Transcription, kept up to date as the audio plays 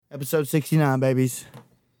Episode 69, babies.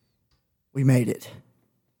 We made it.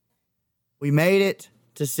 We made it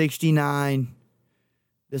to 69.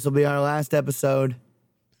 This will be our last episode.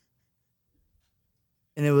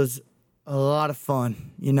 And it was a lot of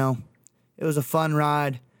fun, you know. It was a fun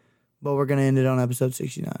ride, but we're going to end it on episode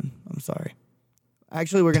 69. I'm sorry.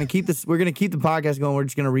 Actually, we're going to keep this. We're going to keep the podcast going. We're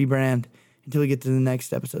just going to rebrand until we get to the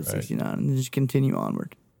next episode 69 and just continue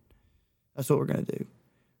onward. That's what we're going to do.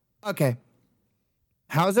 Okay.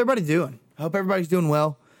 How's everybody doing? I hope everybody's doing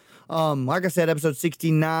well. Like I said, episode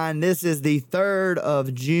 69. This is the 3rd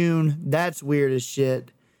of June. That's weird as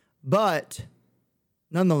shit. But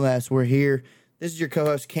nonetheless, we're here. This is your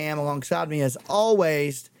co-host, Cam. Alongside me, as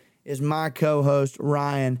always, is my co-host,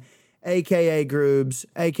 Ryan, a.k.a. Groobs,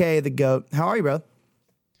 a.k.a. The GOAT. How are you, bro?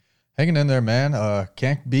 Hanging in there, man.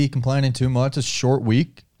 Can't be complaining too much. It's a short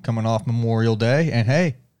week coming off Memorial Day. And,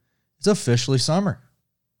 hey, it's officially summer.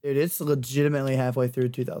 Dude, it's legitimately halfway through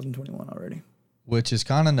 2021 already. Which is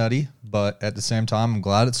kind of nutty, but at the same time, I'm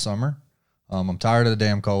glad it's summer. I'm tired of the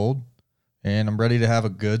damn cold, and I'm ready to have a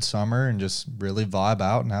good summer and just really vibe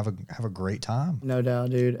out and have a great time. No doubt,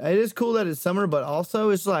 dude. It is cool that it's summer, but also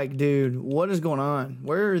it's like, dude, what is going on?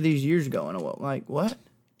 Where are these years going? Like, what?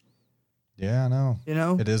 Yeah, I know. You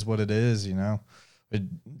know? It is what it is, you know.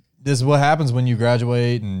 This is what happens when you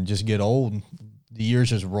graduate and just get old. The years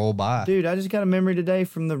just roll by. Dude, I just got a memory today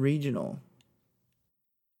from the regional.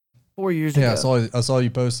 4 years ago. Yeah, I saw you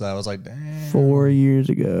post that. I was like, damn. 4 years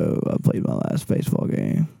ago, I played my last baseball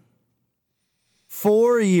game.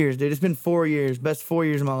 4 years, dude. It's been 4 years. Best 4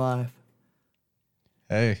 years of my life.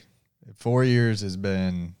 Hey, 4 years has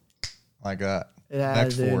been like that. It has,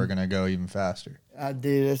 Next dude. 4 are going to go even faster.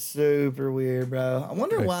 Dude, it's super weird, bro. I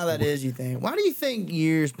wonder why that is, you think. Why do you think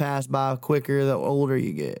years pass by quicker the older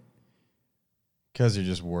you get? Because you're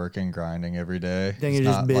just working, grinding every day. Think you're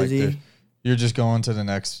just busy? Like you're just going to the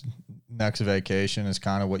next vacation is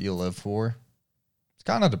kind of what you live for. It's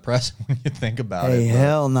kind of depressing when you think about it. Hey,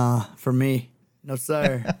 hell nah. For me. No,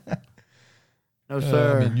 sir. No,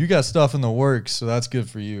 sir. I mean, you got stuff in the works, so that's good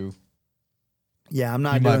for you. Yeah, I'm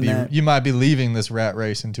not doing that. You might be leaving this rat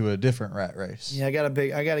race into a different rat race. Yeah, I got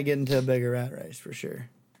to get into a bigger rat race for sure.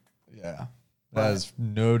 Yeah, that is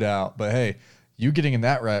no doubt. But hey, you getting in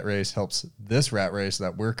that rat race helps this rat race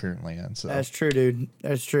that we're currently in. So that's true, dude.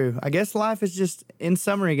 That's true. I guess life is just, in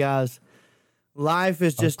summary, guys, life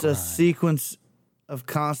is just a sequence of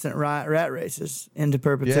constant rat races into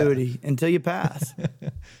perpetuity until you pass.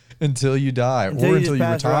 Until you die, until or you until you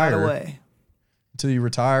retire. Right away. Until you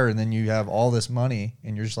retire, and then you have all this money,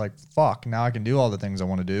 and you're just like, fuck, now I can do all the things I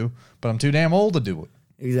want to do, but I'm too damn old to do it.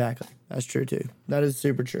 Exactly. That's true, too. That is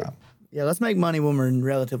super true. Yeah, let's make money when we're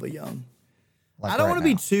relatively young. Like I don't want to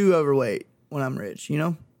be too overweight when I'm rich, you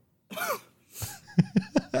know?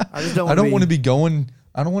 I just don't want to be going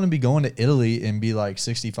to Italy and be like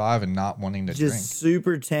 65 and not wanting to drink. Just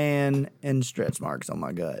super tan and stretch marks on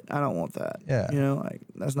my gut. I don't want that. Yeah. You know, like,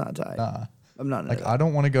 that's not tight. Nah. I'm not like, I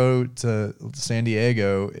don't want to go to San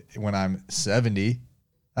Diego when I'm 70.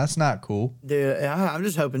 That's not cool. Dude, I'm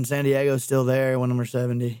just hoping San Diego's still there when we're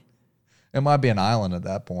 70. It might be an island at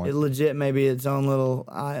that point. It legit may be its own little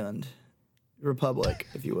island. Republic,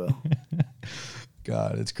 if you will.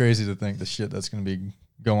 God, it's crazy to think the shit that's going to be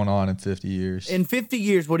going on in 50 years. In 50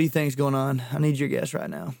 years, what do you think's going on? I need your guess right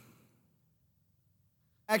now.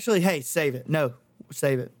 Actually, hey, save it. No,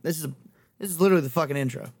 save it. This is literally the fucking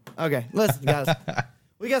intro. Okay, listen, guys.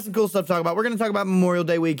 We got some cool stuff to talk about. We're going to talk about Memorial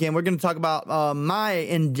Day weekend. We're going to talk about my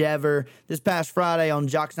endeavor this past Friday on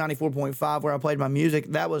Jocks 94.5 where I played my music.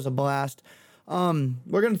 That was a blast.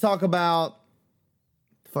 We're going to talk about...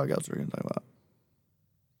 The fuck else we're going to talk about?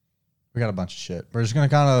 We got a bunch of shit. We're just going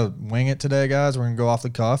to kind of wing it today, guys. We're going to go off the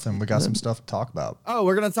cuff, and we got some stuff to talk about. Oh,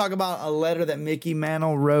 we're going to talk about a letter that Mickey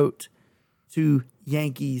Mantle wrote to the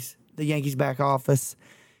Yankees back office.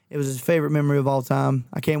 It was his favorite memory of all time.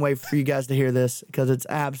 I can't wait for you guys to hear this because it's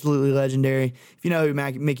absolutely legendary. If you know who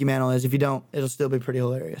Mickey Mantle is, if you don't, it'll still be pretty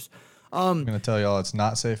hilarious. I'm going to tell y'all it's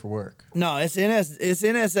not safe for work. No, it's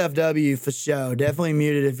NSFW for sure. Definitely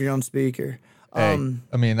muted if you're on speaker. Hey,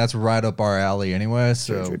 I mean, that's right up our alley anyway,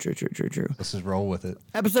 so True. Let's just roll with it.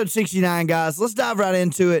 Episode 69, guys. Let's dive right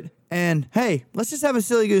into it. And, hey, let's just have a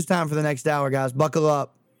silly goose time for the next hour, guys. Buckle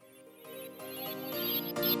up.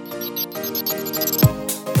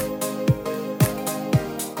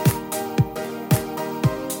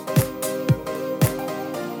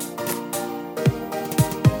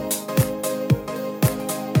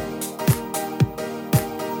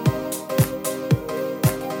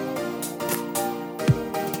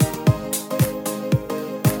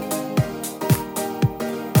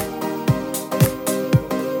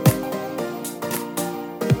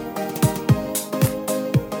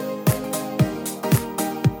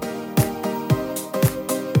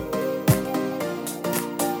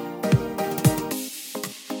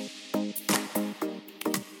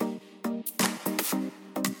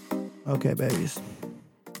 Okay, babies.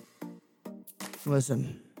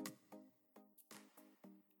 Listen.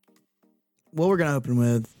 What we're gonna open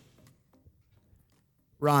with,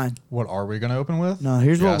 Ryan. What are we going to open with? No,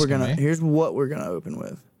 here's You're what we're asking gonna. me? Here's what we're gonna open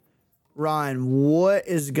with. Ryan, what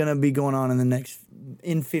is gonna be going on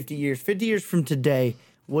in 50 years? 50 years from today,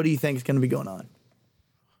 what do you think is gonna be going on?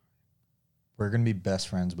 We're going to be best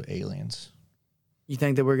friends with aliens. You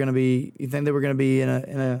think that we're gonna be? You think that we're gonna be in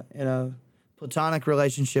a platonic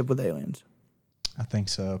relationship with aliens? I think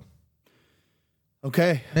so.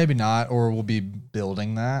 Okay. Maybe not, or we'll be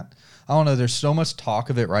building that. I don't know. There's so much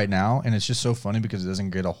talk of it right now, and it's just so funny because it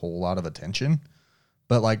doesn't get a whole lot of attention.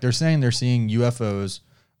 But like they're saying they're seeing UFOs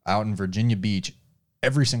out in Virginia Beach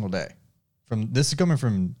every single day. This is coming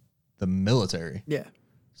from the military. Yeah.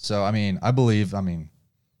 So, I mean, I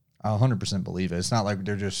 100% believe it. It's not like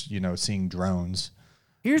they're just, seeing drones.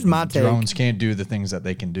 Here's my take. Drones can't do the things that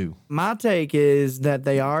they can do. My take is that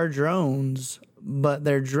they are drones, but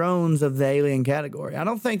they're drones of the alien category. I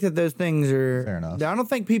don't think that those things are Fair enough. I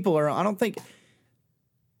don't think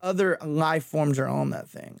other life forms are on that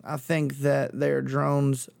thing. I think that they're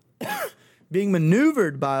drones being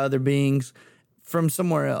maneuvered by other beings from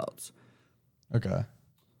somewhere else. Okay.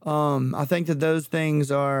 I think that those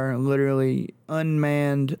things are literally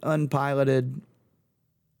unmanned, unpiloted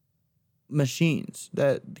machines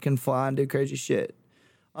that can fly and do crazy shit.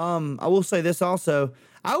 I will say this also.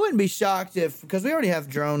 I wouldn't be shocked because we already have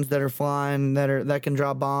drones that are flying that can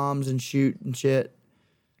drop bombs and shoot and shit.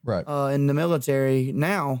 Right. In the military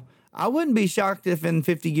now. I wouldn't be shocked if in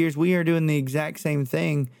 50 years we are doing the exact same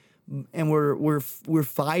thing, and we're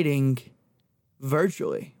fighting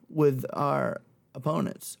virtually with our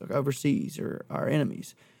opponents overseas or our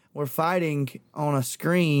enemies. We're fighting on a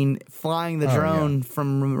screen, flying the drone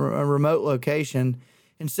from a remote location.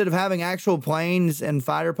 Instead of having actual planes and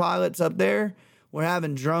fighter pilots up there, we're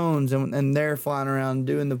having drones and they're flying around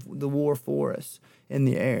doing the war for us in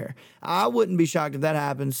the air. I wouldn't be shocked if that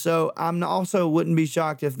happens. So I'm also wouldn't be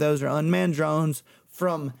shocked if those are unmanned drones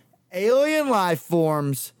from alien life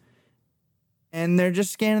forms and they're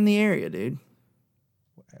just scanning the area, dude.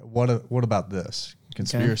 What about this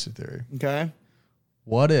conspiracy theory? Okay.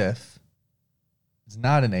 What if it's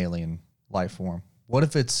not an alien life form? What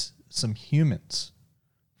if it's some humans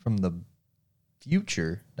from the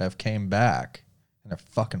future that have came back and are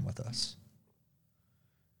fucking with us?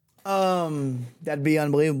 That'd be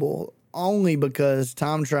unbelievable. Only because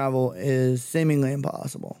time travel is seemingly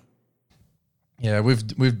impossible. Yeah,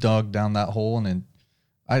 we've dug down that hole, and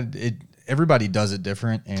everybody does it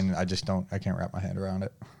different, and I can't wrap my head around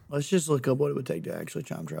it. Let's just look up what it would take to actually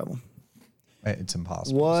time travel. It's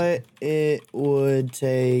impossible. What it would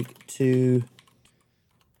take to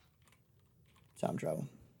time travel.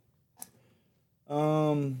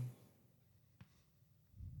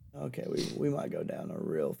 Okay, we might go down a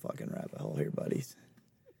real fucking rabbit hole here, buddies.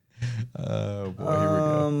 Oh boy, here we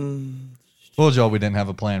go. Told y'all we didn't have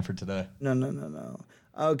a plan for today. No.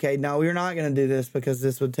 Okay, no, we're not going to do this because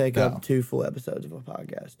this would take up 2 full episodes of a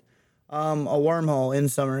podcast. A wormhole, in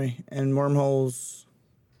summary, and wormholes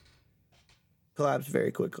collapse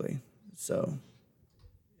very quickly. So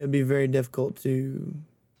it'd be very difficult to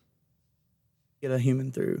get a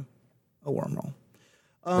human through a wormhole.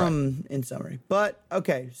 In summary. But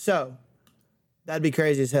okay, so that'd be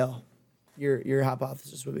crazy as hell. Your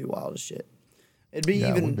hypothesis would be wild as shit. It'd be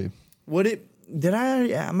It would be.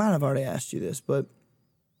 I might have already asked you this, but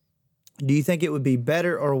do you think it would be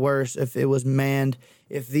better or worse if it was manned,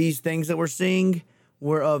 if these things that we're seeing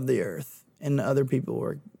were of the earth and other people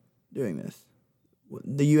were doing this?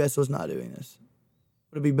 The U.S. was not doing this.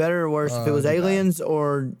 Would it be better or worse if it was aliens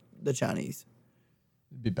or the Chinese?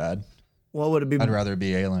 It'd be bad. What would it be? I'd rather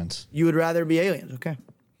be aliens. You would rather be aliens, okay.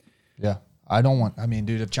 Yeah.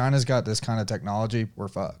 Dude, if China's got this kind of technology, we're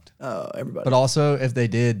fucked. Oh, everybody. But also, if they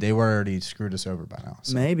did, they were already screwed us over by now.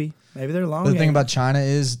 So. Maybe they're long. The thing about China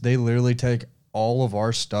is they literally take all of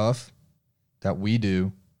our stuff that we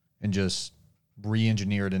do and just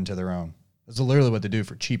re-engineer it into their own. That's literally what they do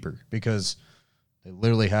for cheaper because they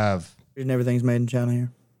literally have... And everything's made in China here.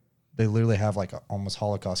 They literally have like almost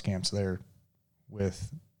Holocaust camps there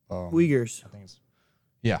with... Uyghurs. I think it's...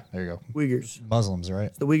 Yeah, there you go. Uyghurs. Muslims,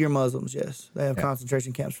 right? The Uyghur Muslims, yes. They have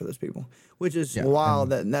concentration camps for those people, which is wild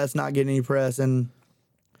that's not getting any press. And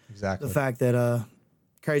exactly the fact that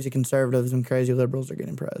crazy conservatives and crazy liberals are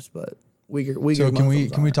getting press. But Uyghur So can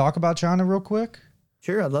Muslims we talk about China real quick?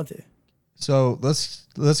 Sure, I'd love to. So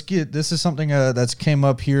let's get, this is something that's came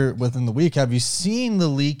up here within the week. Have you seen the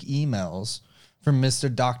leak emails from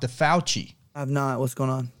Mr. Dr. Fauci? I've not. What's going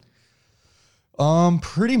on?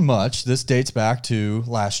 Pretty much. This dates back to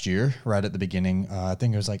last year, right at the beginning. I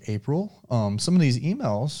think it was like April. Some of these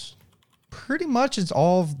emails, pretty much it's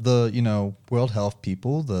all of the, World Health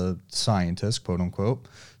people, the scientists, quote unquote,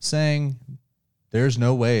 saying there's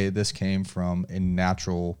no way this came from a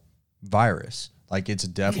natural virus. Like, it's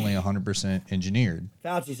definitely 100% engineered.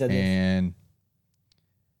 Fauci said this. And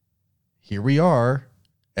here we are.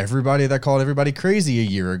 Everybody that called everybody crazy a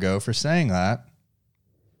year ago for saying that,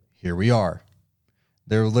 here we are.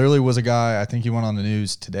 There literally was a guy, I think he went on the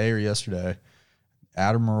news today or yesterday,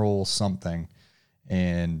 Admiral something,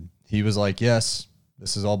 and he was like, yes,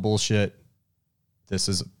 this is all bullshit. This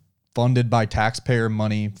is funded by taxpayer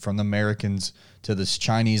money from the Americans to this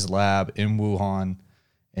Chinese lab in Wuhan,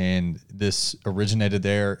 and this originated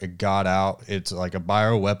there. It got out. It's like a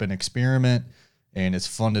bioweapon experiment, and it's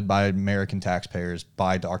funded by American taxpayers,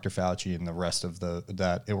 by Dr. Fauci and the rest of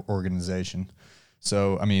that organization.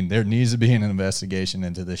 So, I mean, there needs to be an investigation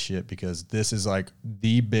into this shit, because this is like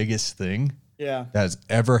the biggest thing that has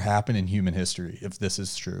ever happened in human history, if this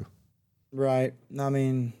is true. Right. I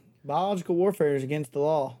mean, biological warfare is against the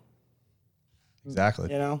law.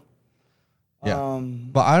 Exactly. Yeah.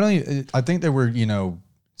 But I think that we're,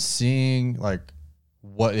 seeing like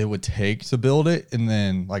what it would take to build it, and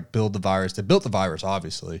then like build the virus. They built the virus,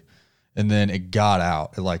 obviously, and then it got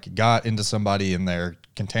out. It got into somebody in there,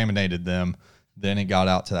 contaminated them. Then it got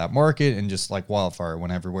out to that market, and just like wildfire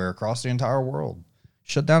went everywhere across the entire world.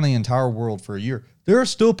 Shut down the entire world for a year. There are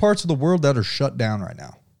still parts of the world that are shut down right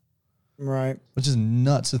now. Right. Which is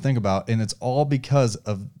nuts to think about. And it's all because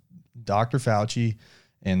of Dr. Fauci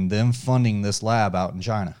and them funding this lab out in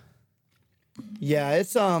China. Yeah,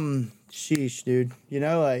 it's sheesh, dude.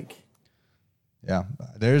 Yeah,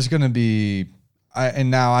 there's going to be, and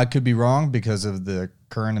now I could be wrong, because of the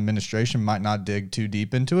current administration might not dig too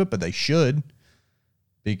deep into it, but they should,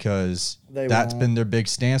 because that's been their big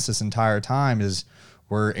stance this entire time is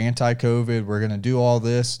we're anti-COVID, we're going to do all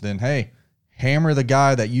this, then hey, hammer the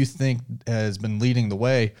guy that you think has been leading the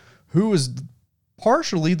way, who is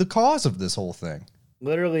partially the cause of this whole thing.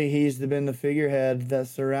 Literally, he's been the figurehead that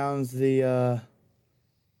surrounds the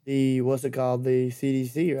what's it called, the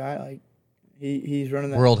CDC, right? Like he's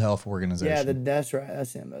running that World Health Organization. Yeah, that's right.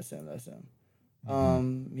 That's him.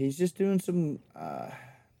 He's just doing some.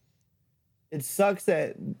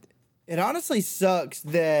 It honestly sucks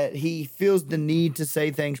that he feels the need to say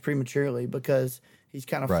things prematurely, because he's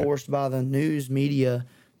kind of forced by the news media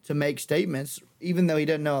to make statements, even though he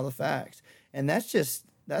doesn't know all the facts. And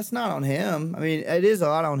that's not on him. I mean, it is a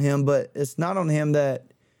lot on him, but it's not on him that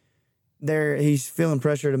he's feeling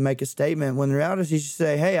pressure to make a statement, when the reality is he should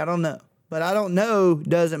say, hey, I don't know. But I don't know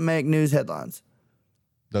doesn't make news headlines.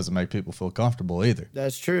 Doesn't make people feel comfortable either.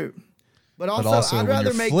 That's true. But also I'd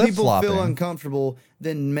rather make people feel uncomfortable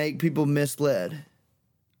than make people misled.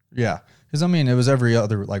 Yeah. Because, I mean, it was every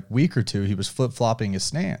other week or two he was flip-flopping his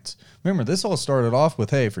stance. Remember, this all started off with,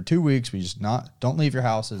 hey, for 2 weeks, we just don't leave your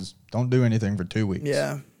houses, don't do anything for 2 weeks.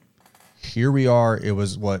 Yeah. Here we are. It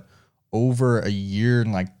was, over a year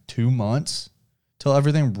and 2 months till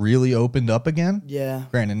everything really opened up again? Yeah.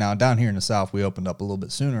 Granted, now down here in the South, we opened up a little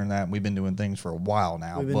bit sooner than that, and we've been doing things for a while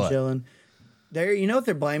now. We've been chilling. You know what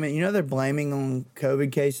they're blaming? They're blaming on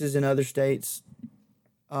COVID cases in other states.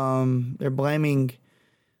 They're blaming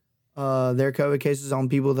their COVID cases on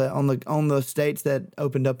people that on the states that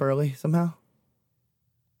opened up early somehow.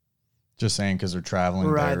 Just saying because they're traveling.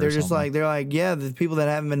 Right. They're just yeah, the people that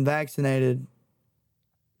haven't been vaccinated.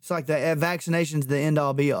 It's like the vaccination's the end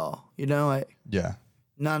all be all. Yeah.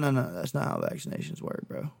 No. That's not how vaccinations work,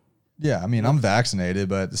 bro. Yeah, I mean, I'm vaccinated,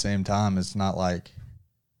 but at the same time, it's not.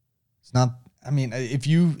 I mean, if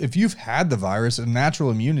you've had the virus, a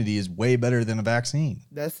natural immunity is way better than a vaccine.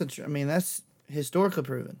 That's historically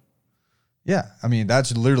proven. Yeah, I mean,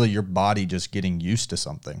 that's literally your body just getting used to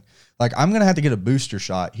something. I'm going to have to get a booster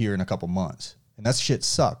shot here in a couple months, and that shit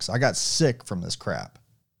sucks. I got sick from this crap.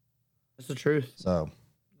 That's the truth. So.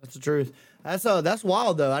 That's the truth. That's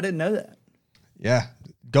wild, though. I didn't know that. Yeah,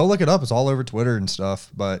 go look it up. It's all over Twitter and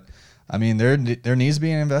stuff, but... I mean, there needs to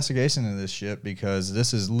be an investigation into this shit, because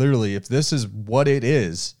this is literally, if this is what it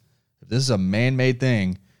is, if this is a man-made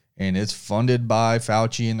thing and it's funded by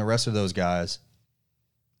Fauci and the rest of those guys,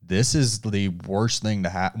 this is the worst thing to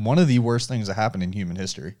happen. One of the worst things that happened in human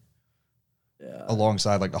history. Yeah.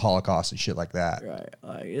 Alongside the Holocaust and shit like that. Right.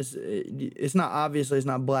 It's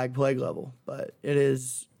not Black Plague level, but it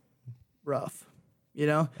is rough.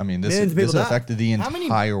 I mean, this affected the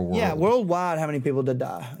entire world. Yeah, worldwide, how many people did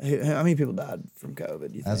die? How many people died from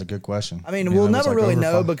COVID? That's a good question. I mean, we'll never really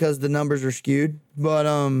know because the numbers are skewed. But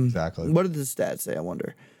exactly. What did the stats say? I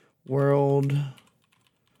wonder. Worldwide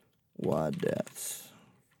Wide deaths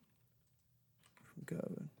from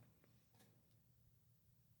COVID.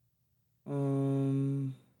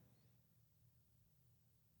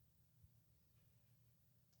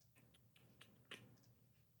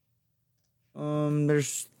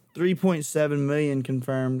 There's 3.7 million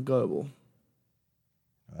confirmed global.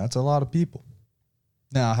 That's a lot of people.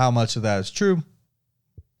 Now, how much of that is true?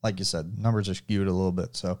 Like you said, numbers are skewed a little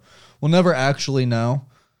bit, so we'll never actually know.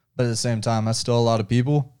 But at the same time, that's still a lot of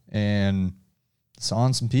people, and it's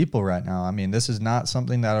on some people right now. I mean, this is not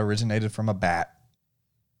something that originated from a bat.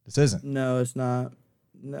 This isn't. No, it's not.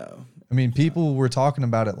 No. I mean, people were talking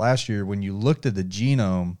about it last year when you looked at the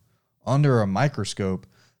genome under a microscope.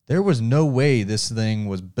 There was no way this thing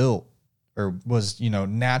was built or was,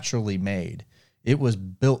 naturally made. It was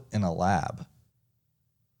built in a lab.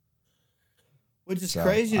 Which is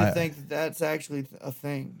crazy to think that that's actually a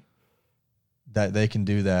thing. That they can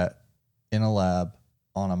do that in a lab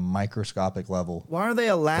on a microscopic level. Why are they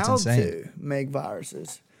allowed to make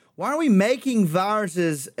viruses? Why are we making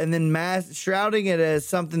viruses and then shrouding it as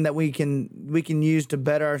something that we can use to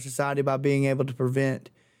better our society by being able to prevent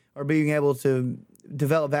or being able to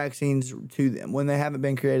develop vaccines to them when they haven't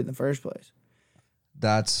been created in the first place?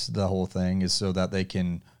 That's the whole thing, is so that they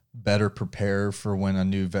can better prepare for when a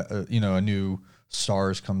new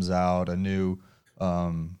SARS comes out, a new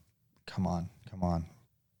come on,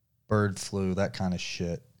 bird flu, that kind of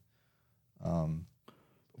shit.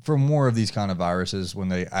 For more of these kind of viruses when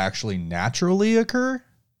they actually naturally occur,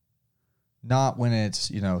 not when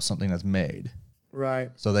it's, something that's made.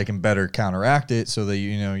 Right. So they can better counteract it so that,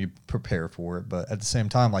 you prepare for it. But at the same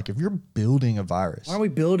time, like if you're building a virus. Why are we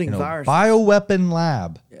building viruses? Bioweapon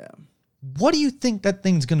lab. Yeah. What do you think that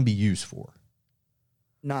thing's going to be used for?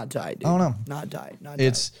 Not tight, dude. I don't know. Not tight.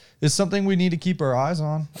 It's something we need to keep our eyes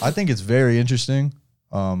on. I think it's very interesting.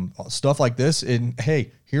 Stuff like this. And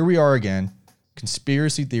hey, here we are again.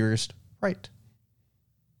 Conspiracy theorist, right?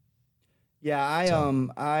 Yeah,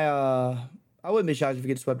 I wouldn't be shocked if it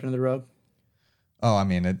gets swept under the rug. Oh, I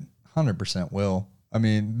mean, it 100% will. I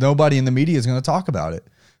mean, nobody in the media is going to talk about it.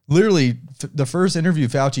 Literally, the first interview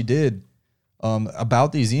Fauci did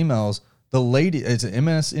about these emails, the lady, it's an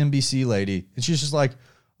MSNBC lady, and she's just like,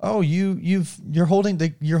 "Oh, you're holding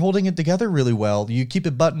it together really well. You keep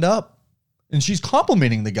it buttoned up," and she's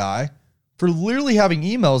complimenting the guy for literally having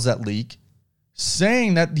emails that leak,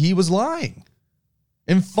 saying that he was lying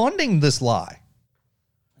and funding this lie.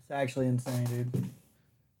 That's actually insane, dude.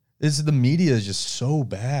 The media is just so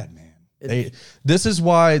bad, man. This is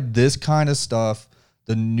why this kind of stuff,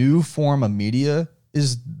 the new form of media,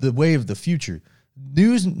 is the way of the future.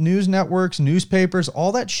 News networks, newspapers,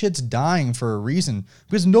 all that shit's dying for a reason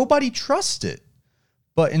because nobody trusts it.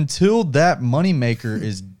 But until that moneymaker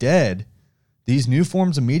is dead, these new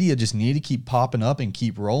forms of media just need to keep popping up and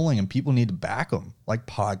keep rolling, and people need to back them, like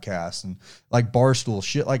podcasts and like Barstool,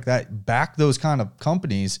 shit like that. Back those kind of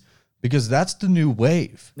companies because that's the new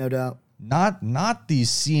wave. No doubt. Not these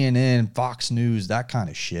CNN, Fox News, that kind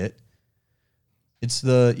of shit. It's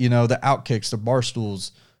the Outkicks, the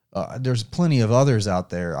Barstools. There's plenty of others out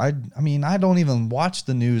there. I mean, I don't even watch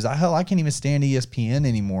the news. I can't even stand ESPN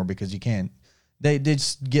anymore because you can't. They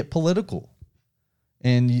just get political.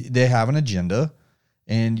 And they have an agenda.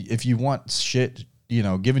 And if you want shit,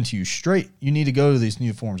 given to you straight, you need to go to these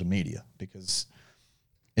new forms of media because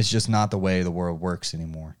it's just not the way the world works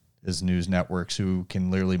anymore. Is news networks who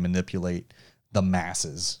can literally manipulate the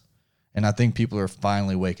masses. And I think people are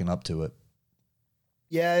finally waking up to it.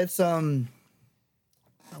 Yeah, it's once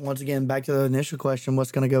again back to the initial question,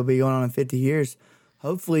 what's going to be going on in 50 years?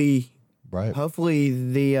 Hopefully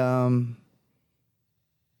the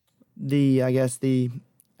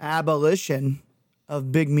abolition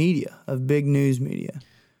of big media, of big news media.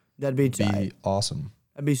 That'd be tight. Be awesome.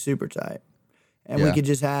 That'd be super tight. And we could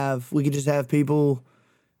just have people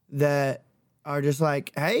that are just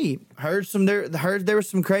like, hey, heard there was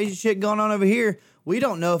some crazy shit going on over here. We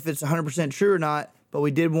don't know if it's 100% true or not, but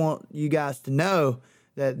we did want you guys to know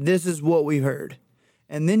that this is what we heard.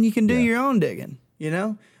 And then you can do your own digging,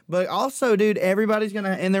 But also, dude, everybody's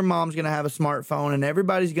and their mom's gonna have a smartphone, and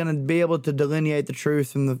everybody's gonna be able to delineate the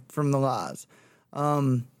truth from the lies.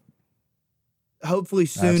 Hopefully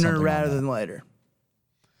sooner rather than later.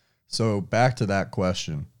 So back to that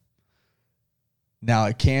question.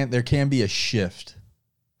 Now there can be a shift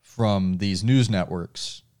from these news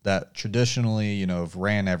networks that traditionally, have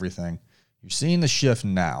ran everything. You're seeing the shift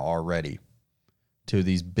now already to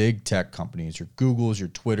these big tech companies, your Googles, your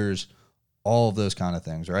Twitters, all of those kind of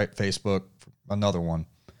things, right? Facebook, another one.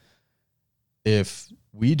 If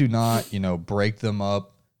we do not, break them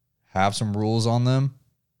up, have some rules on them,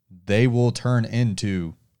 they will turn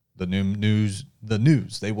into The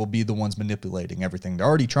news. They will be the ones manipulating everything. They're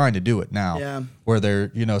already trying to do it now. Yeah. Where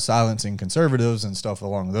they're, silencing conservatives and stuff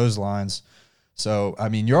along those lines. So, I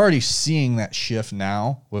mean, you're already seeing that shift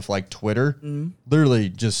now with like Twitter. Mm-hmm.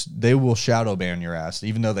 Literally they will shadow ban your ass.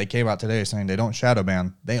 Even though they came out today saying they don't shadow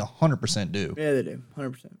ban, they 100% do. Yeah, they do.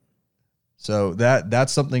 100%. So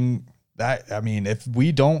that's something that, I mean, if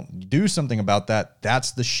we don't do something about that,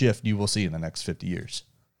 that's the shift you will see in the next 50 years.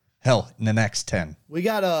 Hell, in the next 10. We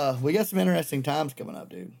got some interesting times coming up,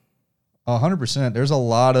 dude. 100%. There's a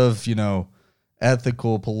lot of,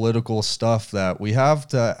 ethical, political stuff that we have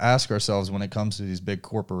to ask ourselves when it comes to these big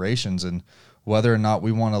corporations and whether or not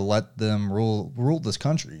we want to let them rule this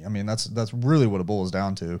country. I mean, that's really what it boils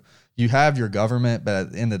down to. You have your government, but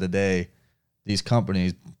at the end of the day, these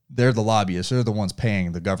companies, they're the lobbyists. They're the ones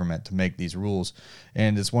paying the government to make these rules.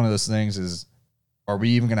 And it's one of those things is, are we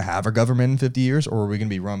even going to have a government in 50 years, or are we going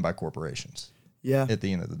to be run by corporations? Yeah. At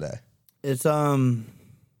the end of the day.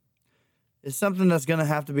 It's something that's going to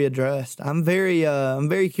have to be addressed. I'm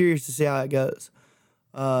very curious to see how it goes.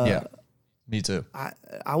 Yeah. Me too.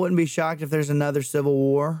 I wouldn't be shocked if there's another civil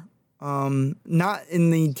war. Not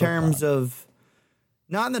in the terms of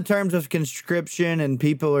conscription and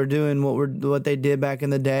people are doing what they did back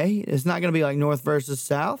in the day. It's not going to be like North versus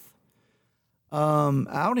South.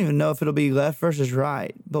 I don't even know if it'll be left versus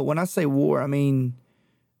right. But when I say war, I mean,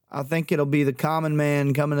 I think it'll be the common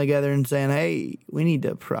man coming together and saying, hey, we need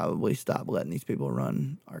to probably stop letting these people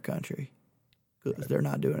run our country because they're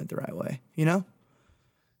not doing it the right way,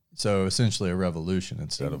 So essentially a revolution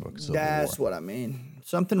instead of a civil war. That's what I mean.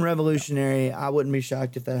 Something revolutionary. I wouldn't be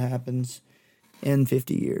shocked if that happens in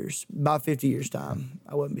 50 years. About 50 years' time,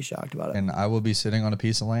 I wouldn't be shocked about it. And I will be sitting on a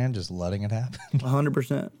piece of land just letting it happen.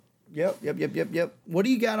 100%. Yep. What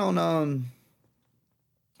do you got on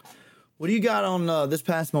this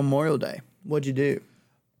past Memorial Day? What'd you do?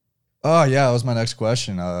 Oh, yeah, that was my next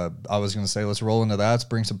question. I was going to say, let's roll into that. Let's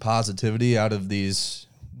bring some positivity out of these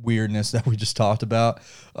weirdness that we just talked about.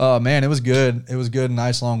 Man, it was good. It was good.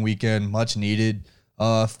 Nice long weekend, much needed.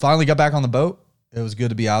 Finally got back on the boat. It was good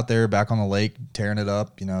to be out there, back on the lake, tearing it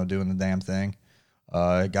up, doing the damn thing.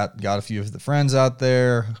 Got a few of the friends out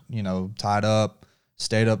there, tied up.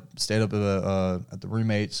 Stayed up at the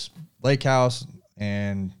roommate's lake house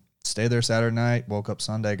and stayed there Saturday night. Woke up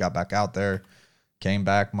Sunday, got back out there, came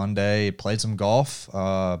back Monday, played some golf.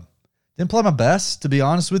 Didn't play my best, to be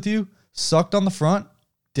honest with you. Sucked on the front,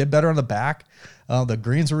 did better on the back. The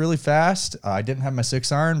greens were really fast. I didn't have my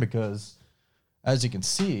 6-iron because, as you can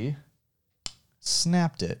see,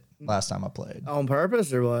 snapped it last time I played. On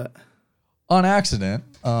purpose or what? On accident.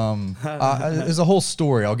 There's a whole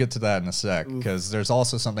story. I'll get to that in a sec because there's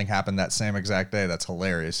also something happened that same exact day that's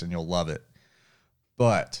hilarious and you'll love it.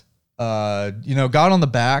 But, got on the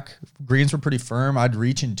back. Greens were pretty firm. I'd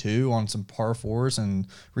reach in 2 on some par 4s and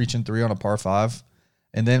reach in 3 on a par 5.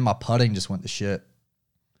 And then my putting just went to shit.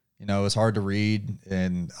 It was hard to read.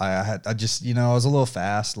 And I was a little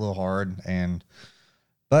fast, a little hard.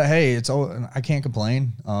 But hey, I can't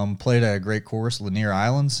complain. Played at a great course, Lanier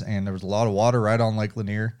Islands, and there was a lot of water right on Lake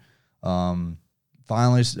Lanier.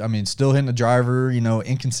 Finally, still hitting the driver,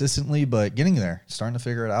 inconsistently, but getting there, starting to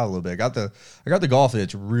figure it out a little bit. I got the golf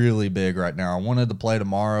itch really big right now. I wanted to play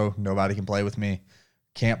tomorrow. Nobody can play with me.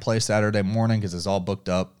 Can't play Saturday morning because it's all booked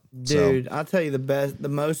up. Dude, I'll tell you the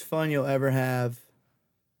most fun you'll ever have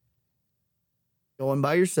going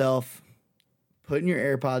by yourself, putting your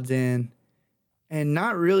AirPods in, and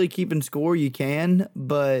not really keeping score. You can,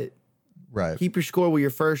 but keep your score with your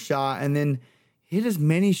first shot and then hit as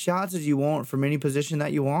many shots as you want from any position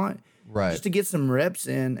that you want. Right. Just to get some reps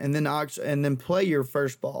in and then play your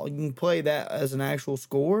first ball. You can play that as an actual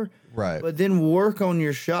score. Right. But then work on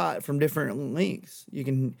your shot from different lengths. You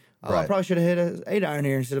can, I probably should have hit an 8-iron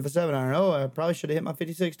here instead of a 7-iron. Oh, I probably should have hit my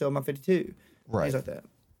 56 to my 52. Right. Things like that.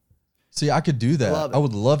 See, I could do that. I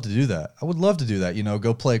would love to do that.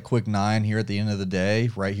 Go play a quick 9 here at the end of the day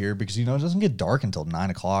right here because, it doesn't get dark until 9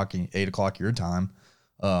 o'clock and 8 o'clock your time.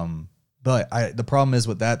 But the problem is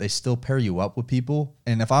with that, they still pair you up with people.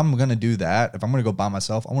 And if I'm going to do that, if I'm going to go by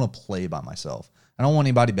myself, I want to play by myself. I don't want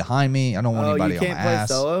anybody behind me. I don't want anybody on my ass.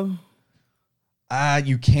 You can't play solo?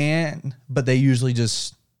 You can, but they usually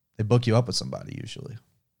they book you up with somebody usually.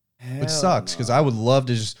 Which sucks because I would love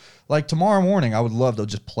to just, like tomorrow morning, I would love to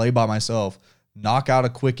just play by myself, knock out a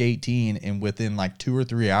quick 18 and within like 2 or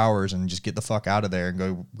 3 hours and just get the fuck out of there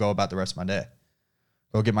and go about the rest of my day.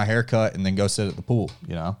 Go get my hair cut and then go sit at the pool,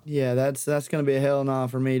 Yeah, that's going to be a hell no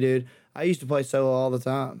for me, dude. I used to play solo all the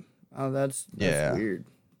time. Oh, that's weird.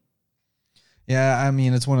 Yeah,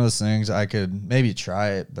 it's one of those things I could maybe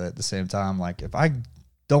try it, but at the same time, like if I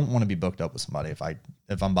don't want to be booked up with somebody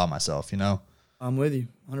if I'm by myself, you know? I'm with you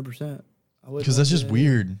 100%. Because that's just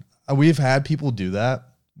weird. We've had people do that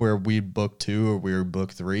where we book 2 or we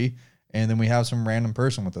book 3, and then we have some random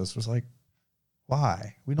person with us. It was like,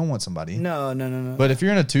 why? We don't want somebody. No. But if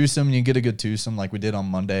you're in a twosome and you get a good twosome like we did on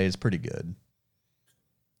Monday, it's pretty good.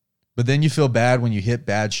 But then you feel bad when you hit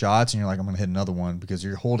bad shots and you're like, I'm going to hit another one because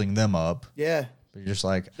you're holding them up. Yeah. But you're just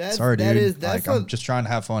like, sorry, dude. I'm just trying to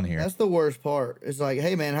have fun here. That's the worst part. It's like,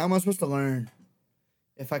 hey, man, how am I supposed to learn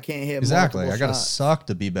if I can't hit exactly? I got to shots? suck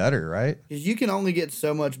to be better, right? Because you can only get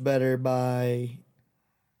so much better by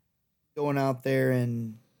going out there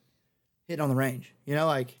and hitting on the range. You know,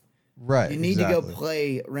 like, right. You need to go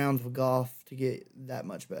play rounds of golf to get that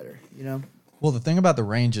much better, you know? Well, the thing about the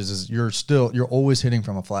ranges is you're always hitting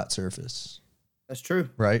from a flat surface. That's true.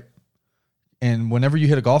 Right? And whenever you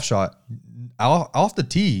hit a golf shot off the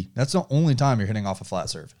tee, that's the only time you're hitting off a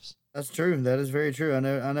flat surface. That's true. That is very true. I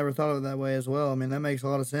never thought of it that way as well. I mean, that makes a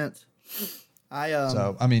lot of sense.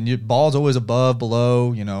 So, I mean, your ball's always above,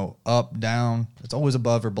 below, you know, up, down. It's always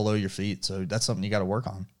above or below your feet. So that's something you got to work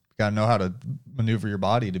on. You got to know how to maneuver your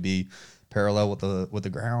body to be parallel with the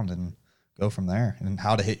ground and go from there, and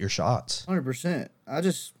how to hit your shots. 100%. I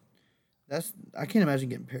can't imagine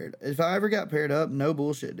getting paired. If I ever got paired up, no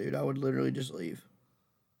bullshit, dude, I would literally just leave.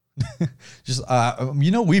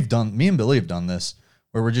 You know, me and Billy have done this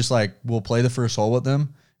where we're just like, we'll play the first hole with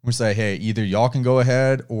them. We say, hey, either y'all can go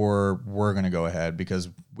ahead or we're going to go ahead because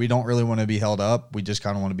we don't really want to be held up. We just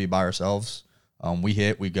kind of want to be by ourselves. We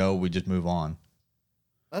hit, we go, we just move on.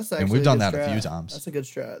 That's actually and we've done that a few times. That's a good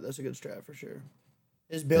strat for sure.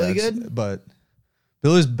 Is Billy good? But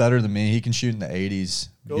Billy's better than me. He can shoot in the 80s,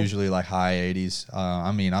 cool. Usually like high 80s.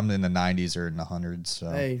 I mean, I'm in the 90s or in the 100s. So.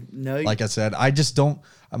 Hey, no. Like I said, I just don't.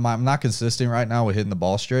 I'm not consistent right now with hitting the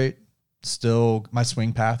ball straight. Still, my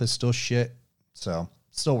swing path is still shit. So,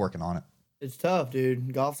 still working on it. It's tough,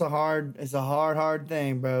 dude. It's a hard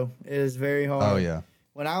thing, bro. It is very hard. Oh yeah.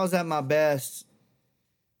 When I was at my best,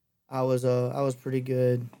 I was pretty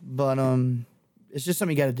good, but it's just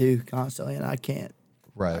something you got to do constantly, and I can't.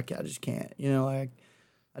 Right. I just can't. You know, like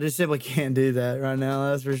I just simply can't do that right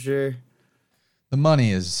now. That's for sure. The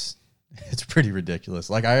money it's pretty ridiculous.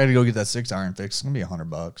 Like I got to go get that 6-iron fixed. It's gonna be $100,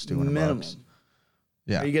 $200.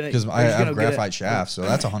 Yeah, because I have graphite shafts, so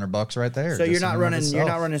that's $100 right there. So you're not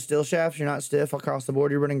running steel shafts. You're not stiff across the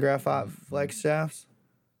board. You're running graphite flex shafts.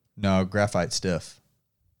 No, graphite stiff.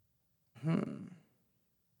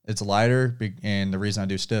 It's lighter, and the reason I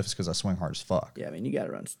do stiff is because I swing hard as fuck. Yeah, I mean you got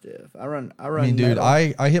to run stiff. I mean, dude,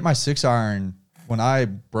 I hit my 6-iron when I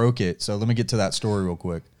broke it. So let me get to that story real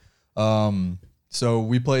quick. So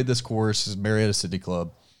we played this course, it's Marietta City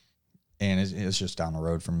Club, and it's just down the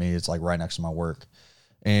road from me. It's like right next to my work.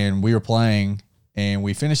 And we were playing, and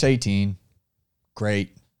we finished 18.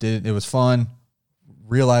 Great. It was fun.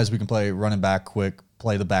 Realized we can play running back quick,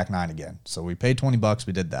 play the back 9 again. So we paid $20.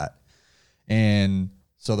 We did that. And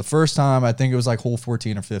so the first time, I think it was like hole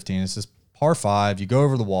 14 or 15. It's this par 5. You go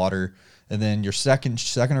over the water, and then your second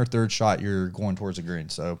or third shot, you're going towards the green.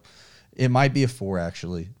 So it might be a 4,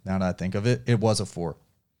 actually. Now that I think of it, it was a 4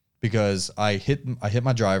 because I hit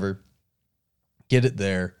my driver, get it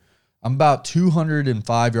there. I'm about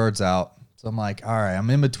 205 yards out. So I'm like, all right, I'm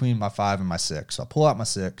in between my 5 and my 6. So I pull out my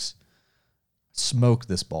 6, smoke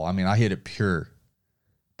this ball. I mean, I hit it pure,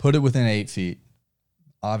 put it within 8 feet.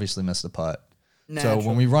 Obviously missed the putt. Natural. So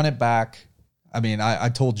when we run it back, I mean, I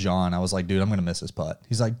told John, I was like, dude, I'm going to miss this putt.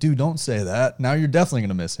 He's like, dude, don't say that. Now you're definitely going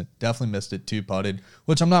to miss it. Definitely missed it, 2-putted,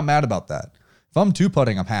 which I'm not mad about that. If I'm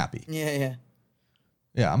 2-putting, I'm happy. Yeah.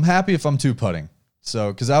 Yeah, I'm happy if I'm 2-putting.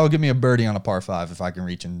 So, because that will give me a birdie on a par 5 if I can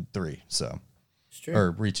reach in 3. So,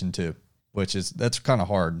 or reach in 2, that's kind of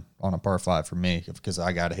hard on a par 5 for me because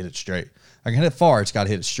I got to hit it straight. I can hit it far, it's got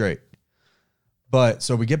to hit it straight. But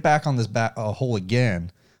so we get back on this hole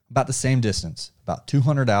again, about the same distance, about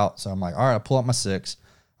 200 out. So I'm like, all right, I pull out my 6.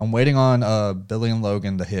 I'm waiting on Billy and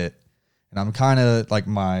Logan to hit, and I'm kind of like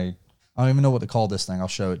I don't even know what to call this thing. I'll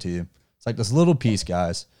show it to you. It's like this little piece,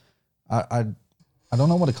 guys. I don't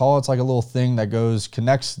know what to call it. It's like a little thing that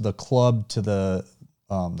connects the club to the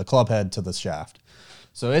club head to the shaft.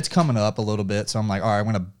 So it's coming up a little bit. So I'm like, all right,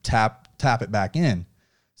 I'm going to tap it back in.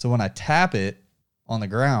 So when I tap it on the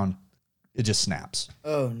ground, it just snaps.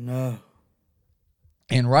 Oh, no.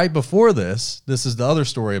 And right before this is the other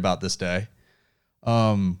story about this day.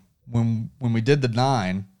 When we did the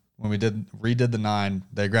 9, when we redid the 9,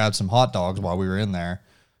 they grabbed some hot dogs while we were in there.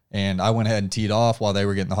 And I went ahead and teed off while they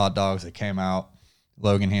were getting the hot dogs. They came out.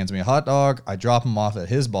 Logan hands me a hot dog. I drop him off at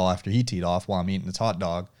his ball after he teed off while I'm eating this hot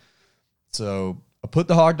dog. So I put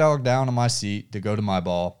the hot dog down on my seat to go to my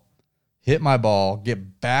ball. hit my ball, go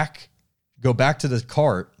back to the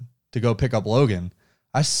cart to go pick up Logan.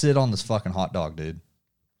 I sit on this fucking hot dog, dude.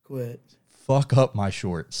 Quit. Fuck up my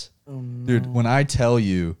shorts. Oh, no. Dude, when I tell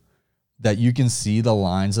you that you can see the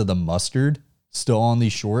lines of the mustard still on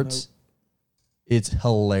these shorts, it's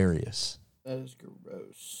hilarious. That is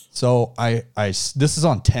gross. So this is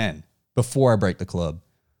on 10 before I break the club.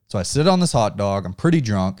 So I sit on this hot dog. I'm pretty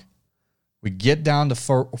drunk. We get down to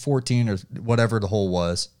 14 or whatever the hole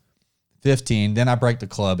was, 15. Then I break the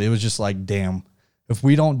club. It was just like, damn, if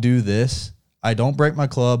we don't do this, I don't break my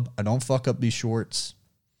club, I don't fuck up these shorts,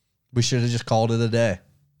 we should have just called it a day.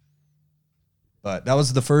 But that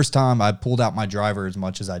was the first time I pulled out my driver as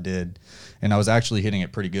much as I did. And I was actually hitting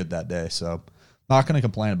it pretty good that day. So not going to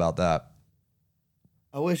complain about that.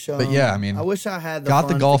 I wish. But yeah, I mean, I wish I had got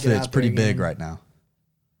the golf fit. It's pretty big right now.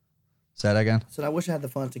 Say that again. So I wish I had the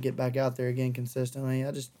funds to get back out there again consistently.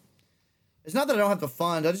 It's not that I don't have the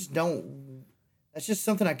funds. I just don't. That's just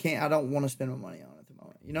something I don't want to spend my money on at the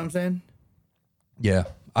moment. You know what I'm saying? Yeah,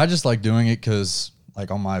 I just like doing it because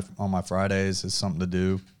like on my Fridays is something to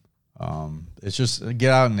do. It's just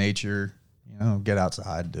get out in nature, get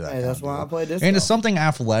outside, do that. Hey, that's why I play disc and golf. it's something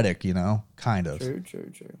athletic, kind of.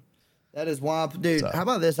 True. That is why, dude. How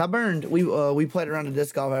about this? I burned. We played around a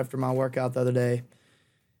disc golf after my workout the other day,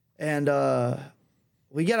 and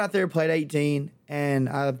we got out there, played 18, and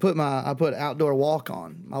I put outdoor walk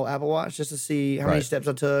on my Apple Watch just to see how many steps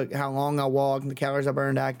I took, how long I walked, and the calories I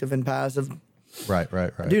burned, active and passive. Right.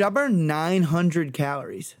 Dude, I burned 900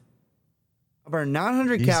 calories. I burned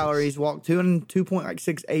 900 calories, walked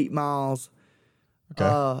 2.68 miles.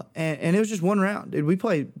 Okay. And it was just one round. Dude, we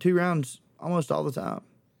played 2 rounds almost all the time.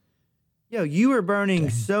 Yo, you were burning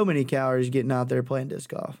so many calories getting out there playing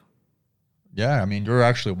disc golf. Yeah, I mean, you're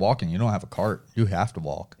actually walking. You don't have a cart. You have to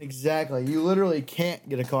walk. Exactly. You literally can't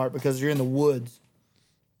get a cart because you're in the woods.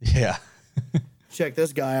 Yeah. Check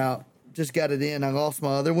this guy out. Just got it in. I lost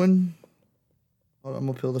my other one. Hold on, I'm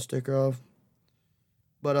going to peel the sticker off.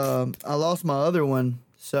 But I lost my other one,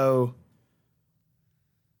 so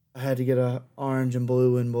I had to get a orange and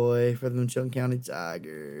blue one, boy, for the Chilton County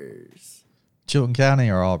Tigers. Chilton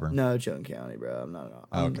County or Auburn? No, Chilton County, bro. I'm not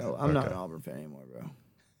an Auburn fan anymore, bro.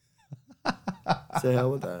 Say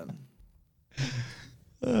hell with that.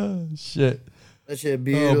 Oh, shit. That shit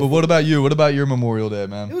beautiful. Oh, but what about you? What about your Memorial Day,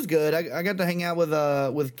 man? It was good. I got to hang out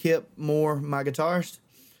with Kip Moore, my guitarist.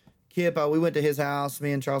 Kip, we went to his house.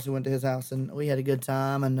 Me and Charles went to his house, and we had a good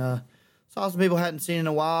time. And saw some people I hadn't seen in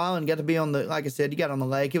a while, and got to be on the. Like I said, you got on the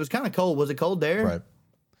lake. It was kind of cold. Was it cold there? Right.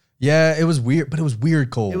 Yeah, it was weird, but it was weird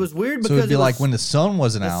cold. It was weird because so it'd be like when the sun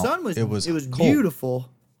wasn't out. It was cold. Beautiful.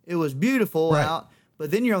 It was beautiful out. But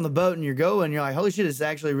then you're on the boat and you're going. You're like, holy shit! It's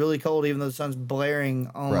actually really cold, even though the sun's blaring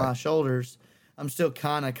on my shoulders. I'm still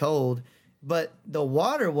kind of cold, but the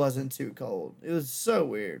water wasn't too cold. It was so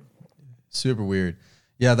weird. Super weird.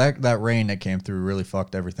 Yeah, that rain that came through really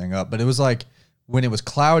fucked everything up. But it was like when it was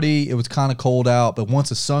cloudy, it was kind of cold out. But once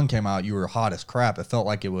the sun came out, you were hot as crap. It felt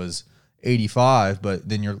like it was 85, but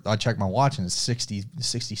then I checked my watch and it's 60,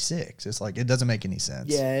 66. It's like, it doesn't make any sense.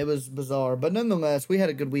 Yeah, it was bizarre. But nonetheless, we had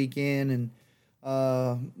a good weekend,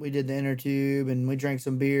 and we did the inner tube, and we drank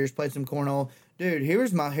some beers, played some cornhole. Dude,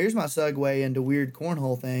 here's my segue into weird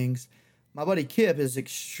cornhole things. My buddy Kip is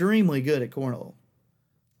extremely good at cornhole.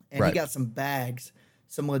 And he got some bags.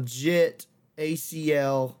 Some legit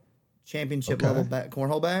ACL championship level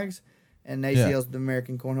cornhole bags, and ACL's the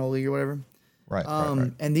American Cornhole League or whatever. Right.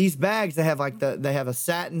 And these bags, they have they have a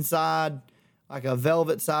satin side, like a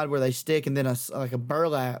velvet side where they stick, and then a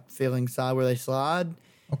burlap feeling side where they slide.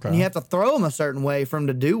 Okay. And you have to throw them a certain way for them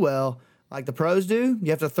to do well, like the pros do. You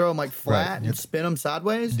have to throw them like flat and spin them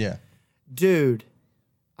sideways. Yeah. Dude,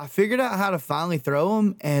 I figured out how to finally throw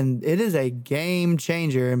them, and it is a game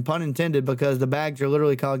changer, and pun intended, because the bags are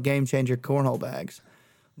literally called Game Changer cornhole bags.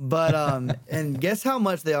 But and guess how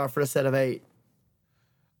much they are for a set of 8?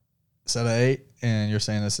 Set of 8, and you're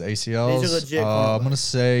saying this is ACLs? These are legit. I'm gonna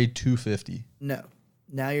say $250. No,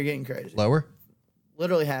 now you're getting crazy. Lower?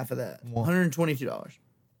 Literally half of that. $122.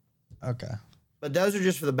 Okay. But those are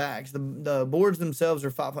just for the bags. The boards themselves are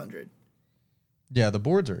 $500. Yeah, the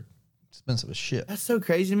boards are expensive as shit. That's so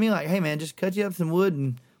crazy to me. Like, hey man, just cut you up some wood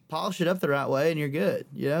and polish it up the right way, and you're good.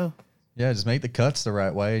 You know? Yeah, just make the cuts the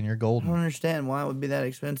right way, and you're golden. I don't understand why it would be that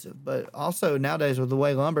expensive, but also nowadays with the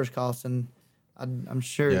way lumber's costing, I'm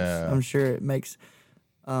sure it makes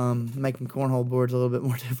making cornhole boards a little bit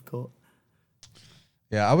more difficult.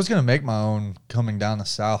 Yeah, I was gonna make my own coming down the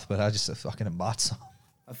south, but I just fucking bought some.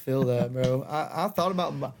 I feel that, bro. I thought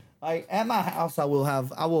about, like, at my house, I will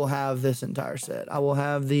have this entire set. I will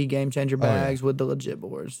have the Game Changer bags with the legit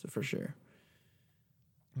boards for sure.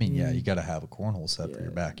 I mean, yeah, you got to have a cornhole set for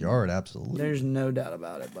your backyard. Absolutely. There's no doubt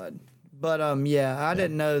about it, bud. But yeah, I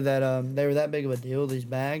didn't know that they were that big of a deal, these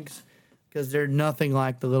bags, because they're nothing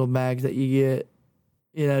like the little bags that you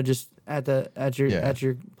get, just at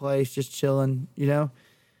your place, just chilling.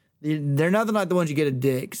 They're nothing like the ones you get at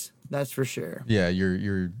Dick's. That's for sure. Yeah,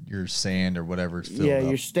 your sand or whatever. Yeah,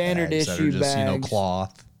 your standard issue bags.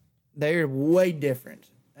 Cloth. They're way different.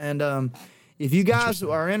 And if you guys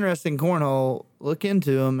are interested in cornhole, look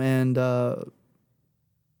into them. And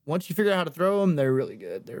once you figure out how to throw them, they're really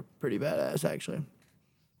good. They're pretty badass, actually.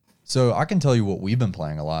 So I can tell you what we've been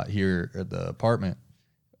playing a lot here at the apartment.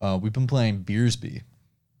 We've been playing Beersby.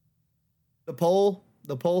 The pole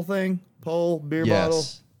thing, beer bottle,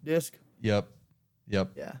 disc. Yep. Yeah.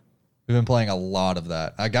 We've been playing a lot of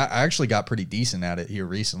that. I actually got pretty decent at it here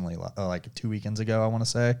recently, like 2 weekends ago, I want to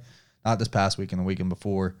say. Not this past weekend, the weekend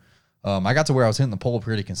before. I got to where I was hitting the pole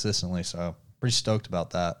pretty consistently, so pretty stoked about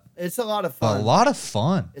that. It's a lot of fun. A lot of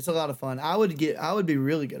fun. It's a lot of fun. I would be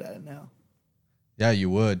really good at it now. Yeah, you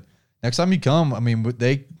would. Next time you come, I mean,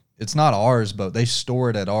 it's not ours, but they store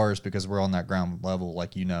it at ours because we're on that ground level,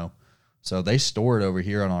 like So they store it over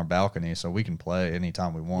here on our balcony, so we can play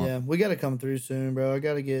anytime we want. Yeah, we got to come through soon, bro. I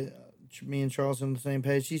got to get me and Charles on the same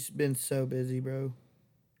page. She's been so busy, bro.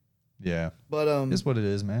 Yeah. But it's what it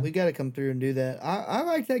is, man. We got to come through and do that. I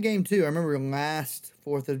like that game too. I remember last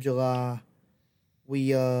 4th of July, we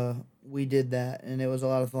did that, and it was a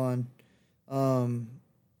lot of fun.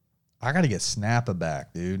 I got to get Snappa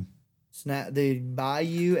back, dude. Dude, buy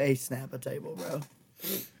you a Snappa table, bro.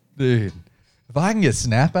 Dude, if I can get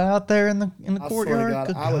Snappa out there in the courtyard, swear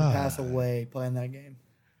to God, I would pass away playing that game.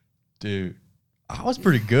 Dude, I was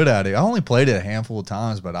pretty good at it. I only played it a handful of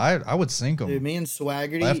times, but I would sink them. Dude, me and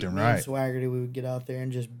Swaggerty, we would get out there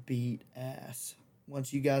and just beat ass.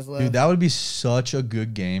 Once you guys left, dude, that would be such a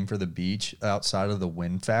good game for the beach outside of the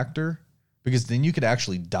wind factor, because then you could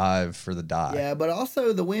actually dive for the die. Yeah, but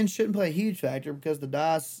also the wind shouldn't play a huge factor because the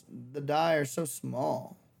die are so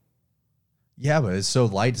small. Yeah, but it's so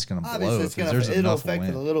light it's going to blow. It'll affect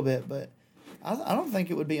it a little bit, but I don't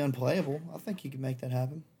think it would be unplayable. I think you can make that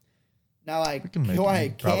happen. Now,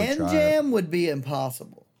 Can Jam would be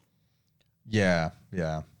impossible. Yeah.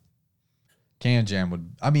 Can Jam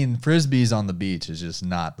would. I mean, frisbees on the beach is just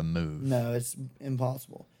not the move. No, it's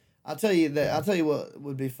impossible. I'll tell you that. I'll tell you what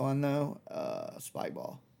would be fun though. Spike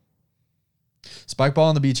ball. Spike ball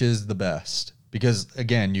on the beach is the best because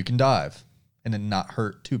again, you can dive and it not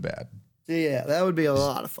hurt too bad. Yeah, that would be a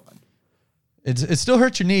lot of fun. It still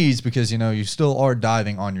hurts your knees because you still are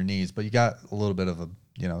diving on your knees, but you got a little bit of a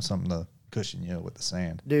something to cushion you with the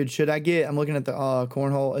sand. Dude, I'm looking at the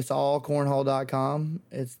cornhole. It's allcornhole.com.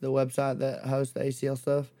 It's the website that hosts the ACL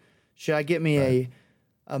stuff. Should I get me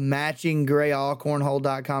a matching gray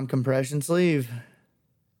allcornhole.com compression sleeve?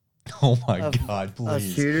 Oh my God,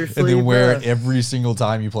 please. A shooter sleeve, and then wear it every single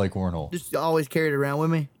time you play cornhole. Just always carry it around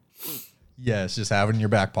with me. Yes, just have it in your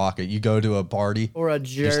back pocket. You go to a party or a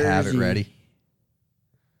jersey. Just have it ready.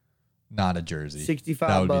 Not a jersey. $65.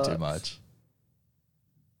 That would be too much.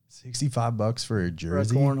 $65 for a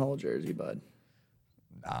jersey? For a cornhole jersey, bud.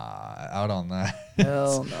 Nah, out on that.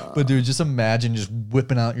 Hell no. But dude, just imagine just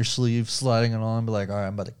whipping out your sleeve, sliding it on, be like, all right,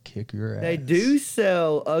 I'm about to kick your ass. They do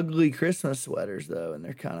sell ugly Christmas sweaters though, and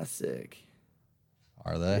they're kind of sick.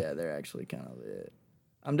 Are they? Yeah, they're actually kind of lit.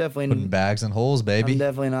 I'm definitely putting bags in holes, baby. I'm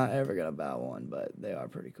definitely not ever gonna buy one, but they are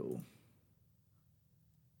pretty cool.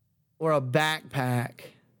 Or a backpack.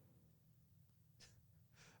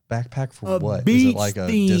 Backpack for what? Is it like a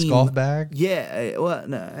disc golf bag? Yeah. Well,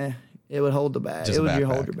 no. It would hold the bag. It would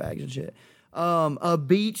hold your bags and shit. A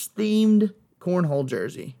beach themed cornhole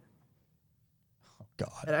jersey. Oh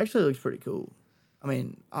God. It actually looks pretty cool. I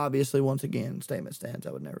mean, obviously, once again, statement stands.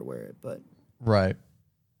 I would never wear it, but right.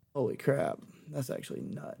 Holy crap. That's actually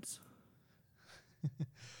nuts.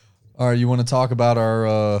 All right, you want to talk about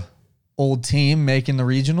our old team making the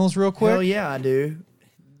regionals real quick? Hell yeah, I do.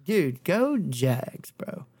 Dude, go Jags,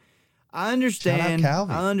 bro. I understand. Shout out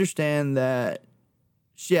Calvi. I understand that.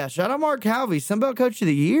 Yeah, shout out Mark Calvi, Sunbelt Coach of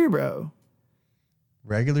the Year, bro.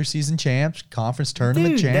 Regular season champs, conference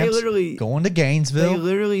tournament champs. They literally going to Gainesville. They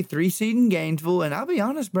literally 3-seed in Gainesville, and I'll be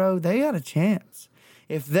honest, bro, they got a chance.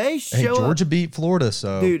 If they show Georgia beat Florida,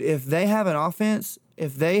 so dude, if they have an offense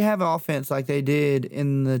like they did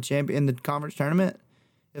in the conference tournament,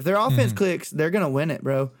 if their offense clicks, they're gonna win it,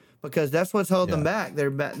 bro. Because that's what's held them back.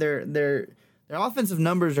 Their offensive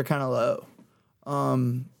numbers are kind of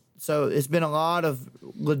low. So it's been a lot of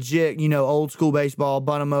legit, old school baseball,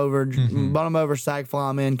 bunt them over, sack fly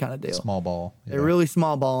them in kind of deal. Small ball. Yeah. They're really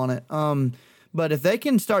small ball on it. But if they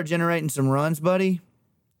can start generating some runs, buddy,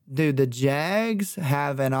 dude, the Jags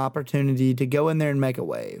have an opportunity to go in there and make a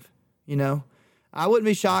wave. You know, I wouldn't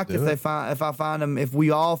be shocked if I find them, if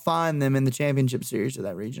we all find them in the championship series of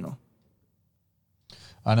that regional.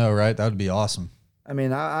 I know, right? That would be awesome. I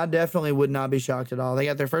mean, I definitely would not be shocked at all. They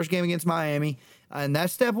got their first game against Miami, and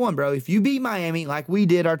that's step one, bro. If you beat Miami like we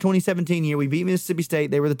did our 2017 year, we beat Mississippi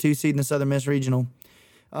State. They were the 2 seed in the Southern Miss Regional.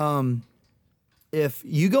 If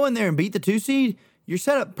you go in there and beat the 2 seed, you're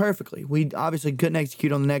set up perfectly. We obviously couldn't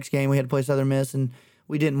execute on the next game. We had to play Southern Miss, and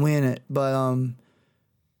we didn't win it. But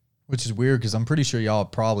which is weird because I'm pretty sure y'all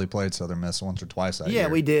probably played Southern Miss once or twice that year. yeah,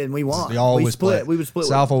 we did, and we won. Y'all always split. We would split.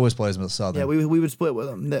 South always plays with Southern. Yeah, we would split with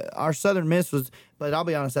them. Our Southern Miss was, but I'll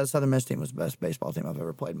be honest, that Southern Miss team was the best baseball team I've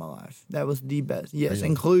ever played in my life. That was the best. Yes, Really?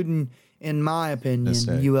 including, in my opinion,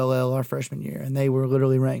 State. ULL our freshman year, and they were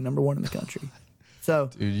literally ranked number 1 in the country.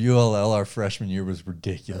 So Dude, ULL our freshman year was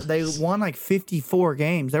ridiculous. they won like 54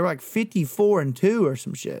 games. They were like 54-2 or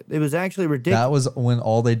some shit. It was actually ridiculous. That was when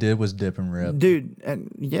all they did was dip and rip. Dude,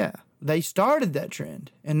 and yeah, they started that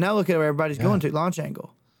trend, and now look at where everybody's going to launch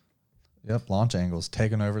angle. Yep, launch angles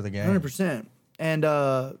taking over the game. 100%. And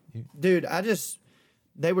dude,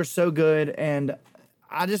 they were so good, and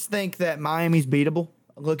I just think that Miami's beatable.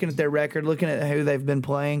 Looking at their record, looking at who they've been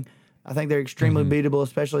playing, I think they're extremely beatable,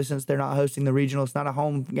 especially since they're not hosting the regional. It's not a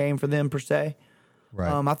home game for them per se.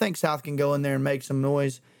 Right. I think South can go in there and make some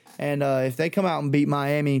noise, and if they come out and beat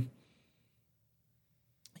Miami,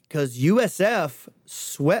 because USF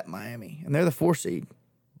swept Miami, and they're the 4 seed.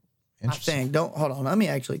 I Interesting. think. Hold on. Let me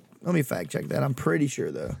fact check that. I'm pretty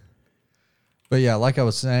sure though. But yeah, like I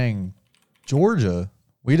was saying, Georgia,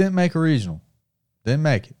 we didn't make a regional. Didn't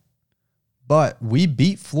make it. But we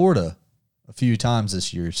beat Florida a few times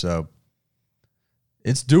this year, so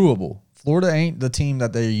it's doable. Florida ain't the team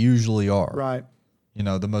that they usually are. Right. You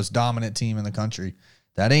know, the most dominant team in the country.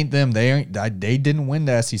 That ain't them. They didn't win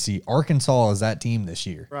the SEC. Arkansas is that team this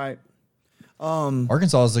year. Right.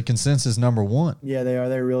 Arkansas is the consensus number 1. Yeah, they are.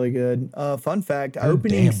 They're really good. Fun fact: They're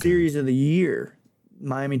opening damn good. series of the year,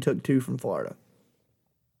 Miami took 2 from Florida.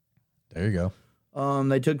 There you go.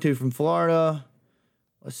 They took 2 from Florida.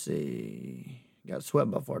 Let's see. Got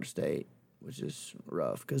swept by Florida State, which is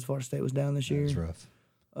rough because Florida State was down this year. That's rough.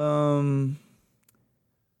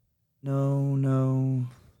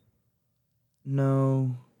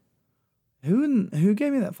 No. Who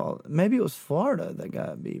gave me that fault? Maybe it was Florida that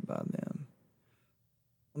got beat by them.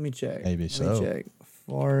 Let me check. Maybe so. Let me check.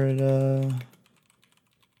 Florida.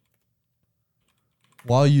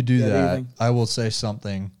 While you do Yeah, that, anything? I will say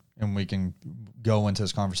something, and we can go into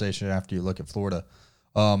this conversation after you look at Florida.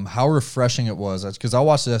 How refreshing it was. That's because I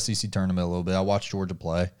watched the SEC tournament a little bit. I watched Georgia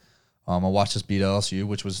play. I watched us beat LSU,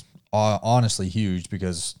 which was honestly huge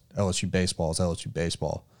because LSU baseball is LSU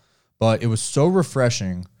baseball. But it was so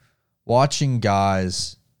refreshing watching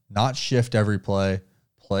guys not shift every play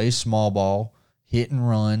small ball, hit and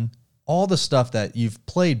run, all the stuff that you've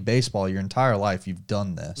played baseball your entire life. You've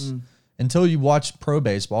done this until you watch pro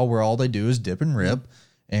baseball where all they do is dip and rip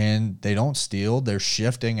and they don't steal. They're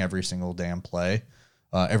shifting every single damn play,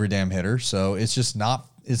 every damn hitter. So it's just not,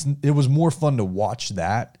 it was more fun to watch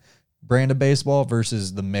that brand of baseball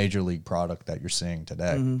versus the major league product that you're seeing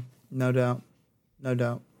today. No doubt.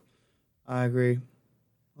 I agree.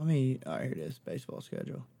 All right, here it is. Baseball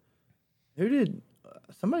schedule. Who did?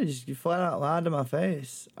 Somebody just flat out lied to my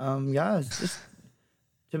face. Guys, just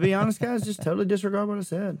to be honest, guys, just totally disregard what I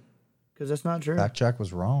said because that's not true. Fact check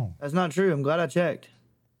was wrong. That's not true. I'm glad I checked.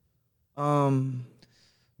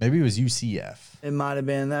 Maybe it was UCF. It might have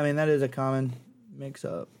been. I mean, that is a common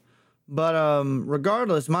mix-up. But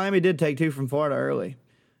regardless, Miami did take 2 from Florida early,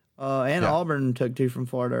 and Auburn took 2 from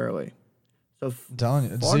Florida early. So I'm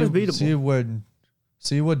telling you, Florida's beatable.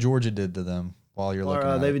 See what Georgia did to them while you're looking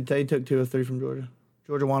at it. They took 2 of 3 from Georgia.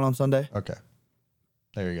 Georgia won on Sunday. Okay.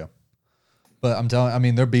 There you go. But I'm telling, I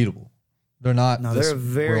mean, they're beatable. They're not. No, this they're a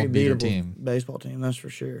very world beater beatable team. baseball team. That's for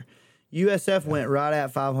sure. USF went right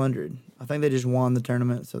at 500. I think they just won the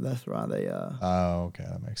tournament, so that's why they. Oh, okay,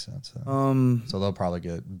 that makes sense. So they'll probably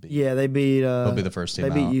get beat. Yeah, they beat. They'll be the first team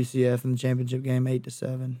They beat out. UCF in the championship game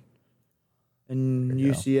 8-7, and There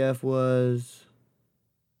you go. UCF was.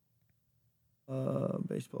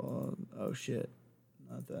 Baseball. Oh shit,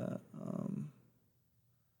 not that.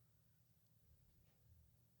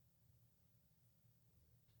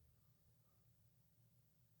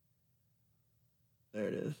 There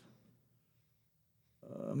it is.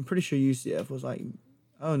 I'm pretty sure UCF was like,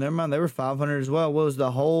 oh, never mind. They were 500 as well. What was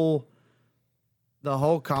the whole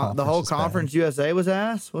Conference is bad. conference USA was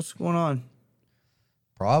ass? What's going on?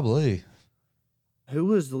 Probably. Who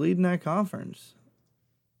was leading that conference?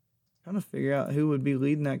 Trying to figure out who would be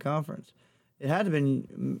leading that conference. It had to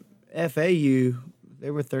been FAU.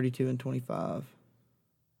 They were 32-25.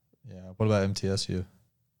 Yeah. What about MTSU?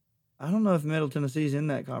 I don't know if Middle Tennessee's in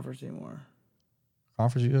that conference anymore.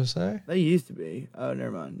 Conference USA? They used to be. Oh,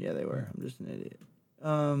 never mind. Yeah, they were. I'm just an idiot.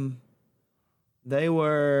 They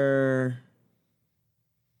were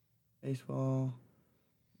baseball.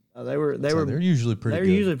 Oh, They're usually pretty good.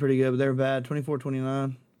 They're usually pretty good, but they were bad.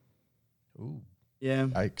 24-29. Ooh. Yeah.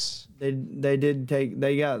 Yikes. They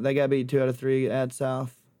got beat 2 out of 3 at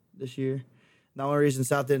South this year. The only reason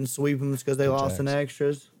South didn't sweep them is because they lost in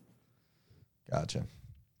extras. Gotcha.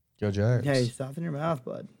 Go Jags. Hey, South in your mouth,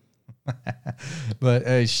 bud. But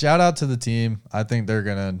hey, shout out to the team. I think they're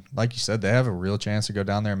gonna, like you said, they have a real chance to go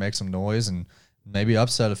down there and make some noise and maybe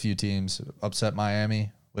upset a few teams. Upset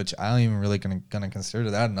Miami, which I don't even really gonna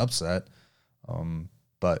consider that an upset.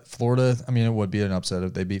 But Florida, I mean, it would be an upset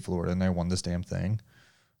if they beat Florida and they won this damn thing.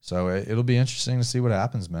 So it'll be interesting to see what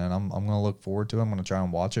happens, man. I'm gonna look forward to it. I'm gonna try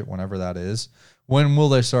and watch it whenever that is. When will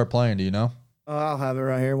they start playing? Do you know? I'll have it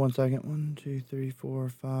right here. 1 second. 1, 2, 3, 4,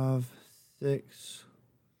 5, 6.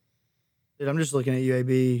 Dude, I'm just looking at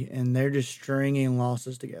UAB, and they're just stringing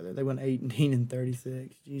losses together. They went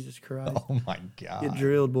 18-36. Jesus Christ. Oh my God. Get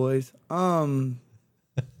drilled, boys. Let's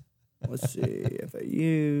see.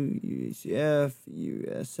 FAU, UCF,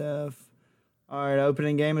 USF. All right,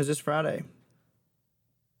 opening game is this Friday.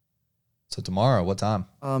 So tomorrow, what time?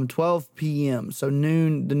 12 p.m. So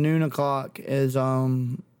noon. The noon o'clock is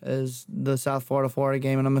the South Florida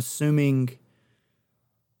game, and I'm assuming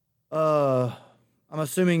the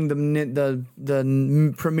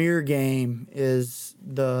premier game is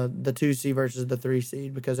the 2 seed versus the 3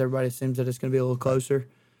 seed because everybody assumes that it's going to be a little closer.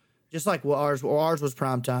 Just like ours was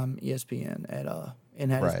primetime ESPN in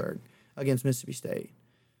Hattiesburg against Mississippi State.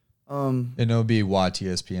 And it'll be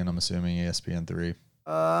YTSPN. I'm assuming ESPN3.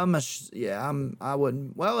 I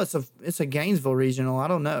wouldn't. Well, it's a Gainesville regional. I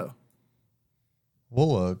don't know.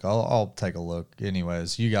 We'll look. I'll take a look.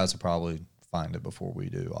 Anyways, you guys will probably find it before we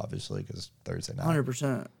do, obviously, because Thursday night.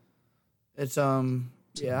 100%. It's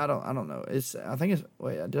yeah. I don't know. I think it's.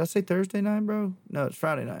 Wait, did I say Thursday night, bro? No, it's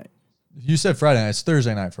Friday night. You said Friday night. It's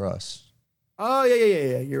Thursday night for us. Oh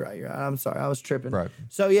yeah. You're right. I'm sorry. I was tripping. Right.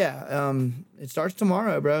 So yeah, it starts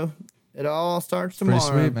tomorrow, bro. It all starts tomorrow.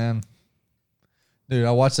 Pretty sweet, man. Dude,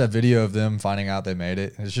 I watched that video of them finding out they made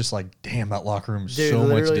it. It's just like, damn, that locker room is so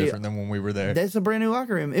much different than when we were there. That's a brand new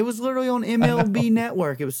locker room. It was literally on MLB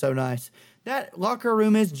Network. It was so nice. That locker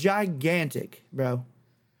room is gigantic, bro.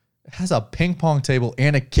 It has a ping pong table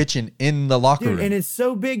and a kitchen in the locker room. And it's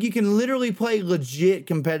so big you can literally play legit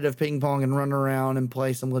competitive ping pong and run around and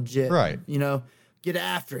play some legit. Right. Get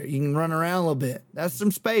after it. You can run around a little bit. That's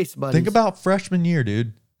some space, buddy. Think about freshman year,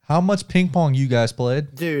 dude. How much ping pong you guys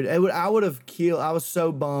played? Dude, I would have killed. I was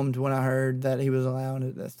so bummed when I heard that he was allowing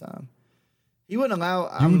it this time. He wouldn't allow.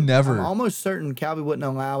 I'm almost certain Calby wouldn't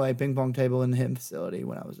allow a ping pong table in the Hinton facility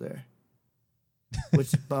when I was there,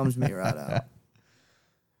 which bums me right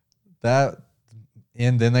out.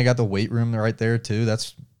 And then they got the weight room right there too.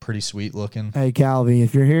 That's pretty sweet looking. Hey, Calby,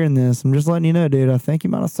 if you're hearing this, I'm just letting you know, dude. I think you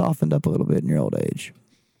might have softened up a little bit in your old age.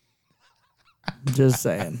 Just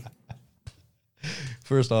saying.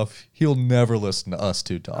 First off, he'll never listen to us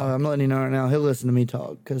two talk. I'm letting you know right now. He'll listen to me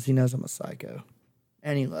talk because he knows I'm a psycho,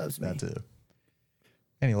 and he loves me. That too.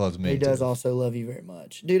 And he loves me. He does also love you very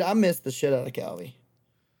much, dude. I miss the shit out of Calby.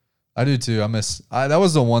 I do too. That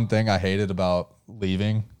was the one thing I hated about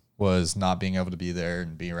leaving was not being able to be there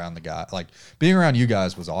and be around the guy. Like being around you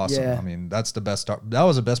guys was awesome. Yeah. I mean, that's the best. That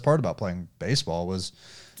was the best part about playing baseball was,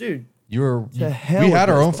 dude. We had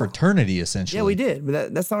our own fraternity essentially. Yeah, we did.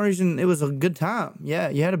 But that's the only reason it was a good time. Yeah,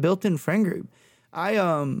 you had a built-in friend group.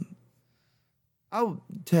 To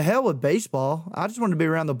hell with baseball. I just wanted to be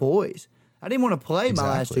around the boys. I didn't want to play my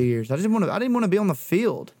last 2 years. I didn't want to be on the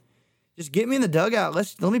field. Just get me in the dugout.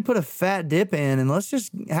 Let me put a fat dip in and let's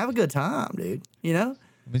just have a good time, dude. Let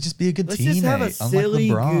me just be a good teammate. Let's just have a silly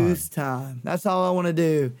goose time. That's all I want to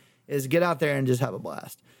do is get out there and just have a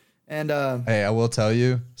blast. And hey, I will tell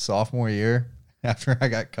you, sophomore year, after I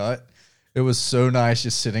got cut, it was so nice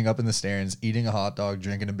just sitting up in the stands, eating a hot dog,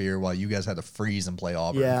 drinking a beer while you guys had to freeze and play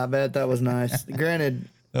Auburn. Yeah, I bet that was nice. Granted,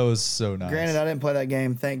 that was so nice. Granted, I didn't play that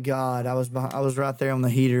game. Thank God. I was right there on the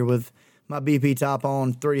heater with my BP top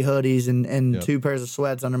on, 3 hoodies, and 2 pairs of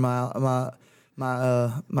sweats under my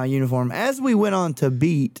uniform. As we went on to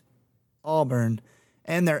beat Auburn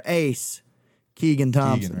and their ace, Keegan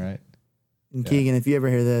Thompson. Keegan, right? And Keegan, if you ever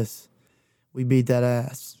hear this, we beat that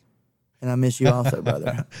ass. And I miss you also,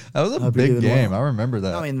 brother. That was a big game. Well. I remember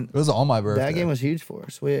that. I mean, it was all my birthday. That game was huge for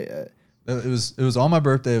us. We It was on my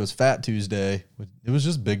birthday. It was Fat Tuesday. It was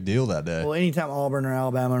just a big deal that day. Well, anytime Auburn or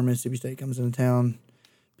Alabama or Mississippi State comes into town,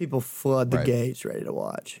 people flood the Right. gates ready to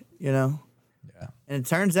watch, you know? Yeah. And it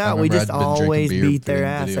turns out we remember just I'd been drinking always beer, beat their playing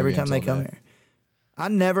ass video every time games they all come day. here. I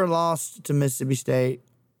never lost to Mississippi State,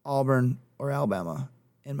 Auburn, or Alabama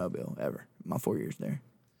in Mobile, ever. My 4 years there.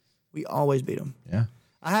 We always beat them. Yeah.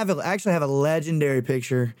 I actually have a legendary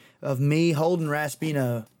picture of me holding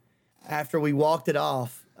Raspino after we walked it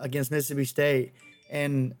off against Mississippi State,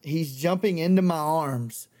 and he's jumping into my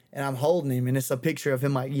arms, and I'm holding him, and it's a picture of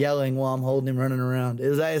him like yelling while I'm holding him running around.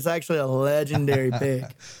 It's actually a legendary pic.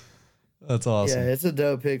 That's awesome. Yeah, it's a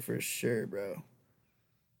dope pic for sure, bro.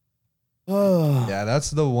 Oh, Yeah,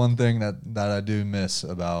 that's the one thing that I do miss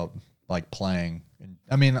about like playing.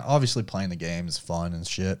 I mean, obviously playing the game is fun and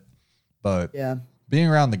shit, but yeah. being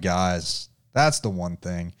around the guys, that's the one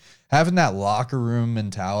thing. Having that locker room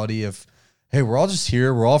mentality of, hey, we're all just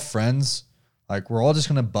here, we're all friends, like we're all just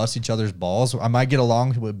gonna bust each other's balls. I might get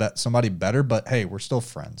along with somebody better, but hey, we're still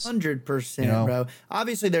friends. 100%, You know? bro.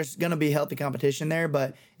 Obviously, there's going to be healthy competition there,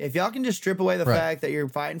 but if y'all can just strip away the Right. fact that you're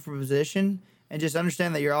fighting for position and just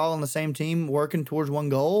understand that you're all on the same team working towards one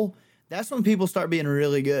goal, that's when people start being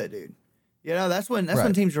really good, dude. You know, that's when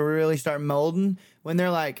Right. teams really start molding, when they're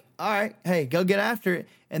like, all right, hey, go get after it.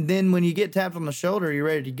 And then when you get tapped on the shoulder, you're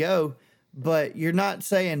ready to go, but you're not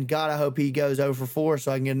saying, God, I hope he goes 0 for 4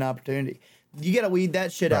 so I can get an opportunity. You got to weed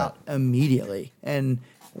that shit out immediately. And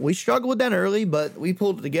we struggled with that early, but we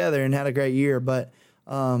pulled it together and had a great year. But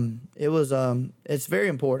it's very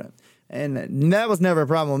important. And that was never a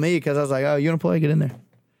problem with me because I was like, oh, you want to play? Get in there.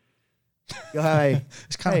 Go, hey,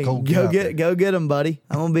 It's kind of hey, cold. go get him, buddy.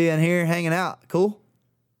 I'm going to be in here hanging out. Cool?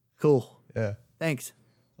 Cool. Yeah. Thanks.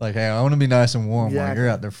 Like, hey, I want to be nice and warm while Exactly. you're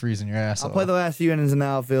out there freezing your ass I'll off. play the last few innings in the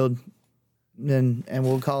outfield, and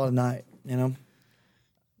we'll call it a night, you know?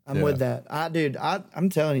 I'm Yeah. with that. I'm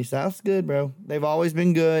telling you, South's good, bro. They've always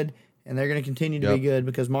been good, and they're going to continue to be Yep. good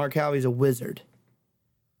because Mark Calvey's a wizard.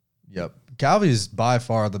 Yep. Calvy's by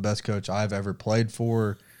far the best coach I've ever played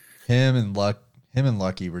for. Him and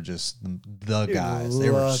Lucky were just the Dude, guys. They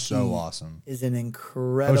were Lucky so awesome. Is an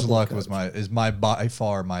incredible Coach Luck coach. is by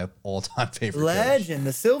far my all-time favorite coach. Legend,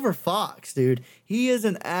 the Silver Fox, dude. He is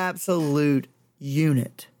an absolute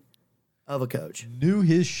unit of a coach. Knew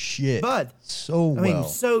his shit But so well. I mean,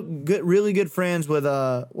 so good, really good friends with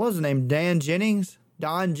what was his name? Dan Jennings,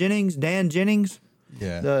 Dan Jennings,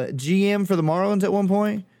 yeah. the GM for the Marlins at one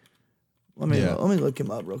point. Let me Yeah. look him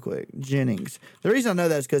up real quick. Jennings. The reason I know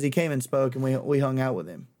that is because he came and spoke, and we hung out with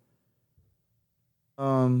him.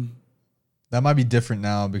 That might be different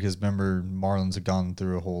now because remember Marlins have gone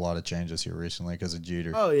through a whole lot of changes here recently because of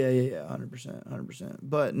Jeter. Oh yeah, 100%.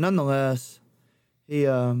 But nonetheless, he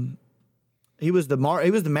was the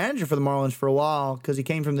manager for the Marlins for a while because he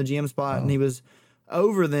came from the GM spot, and he was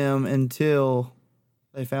over them until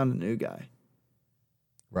they found a new guy.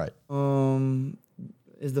 Right.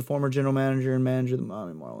 Is the former general manager and manager of the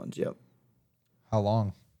Miami Marlins. Yep. How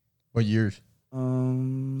long? What years?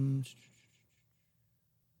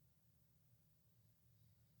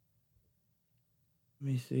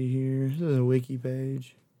 Let me see here. This is a wiki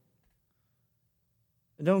page.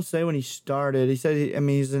 It don't say when he started. He said,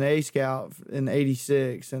 he's an A scout in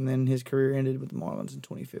 '86, and then his career ended with the Marlins in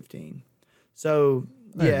 2015. So,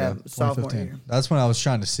 There you yeah, go, sophomore 2015. year. That's when I was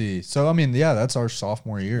trying to see. So I mean, yeah, that's our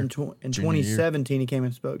sophomore year. In Junior year. 2017, he came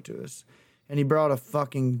and spoke to us, and he brought a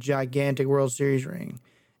fucking gigantic World Series ring,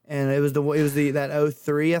 and it was that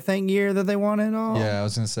 03 I think year that they won it all. Yeah, I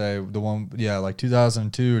was gonna say the one. Yeah, like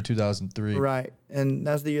 2002 or 2003. Right, and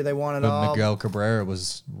that's the year they won it But all. Miguel Cabrera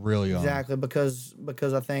was really young. Exactly, because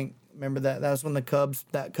I think remember that's when the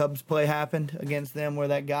Cubs play happened against them where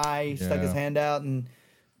that guy stuck his Yeah. hand out and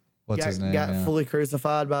What's his name? got now? fully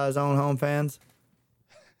crucified by his own home fans.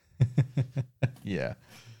 Yeah.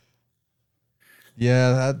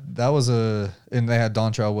 Yeah, that was and they had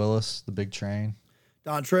Dontrell Willis, the big train.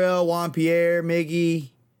 Dontrell, Juan Pierre,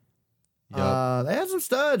 Miggy. Yup. They had some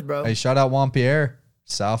studs, bro. Hey, shout out Juan Pierre.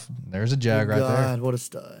 South, there's a Jag right there. God, what a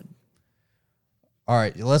stud. All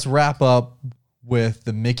right, let's wrap up with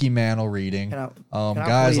the Mickey Mantle reading. Can I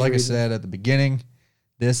Guys, please like I read this? said at the beginning,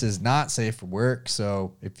 this is not safe for work.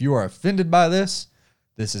 So if you are offended by this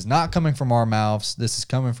is not coming from our mouths. This is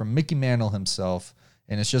coming from Mickey Mantle himself.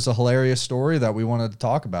 And it's just a hilarious story that we wanted to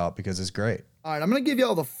talk about because it's great. All right, I'm going to give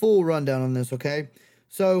y'all the full rundown on this, okay?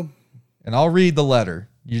 So, And I'll read the letter.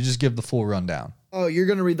 You just give the full rundown. oh, you're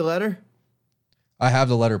going to read the letter? I have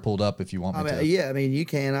the letter pulled up if you want me to. Yeah, you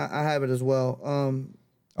can. I have it as well.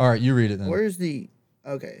 All right, you read it then. Where's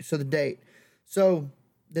so the date. So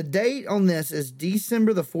the date on this is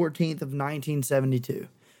December the 14th of 1972.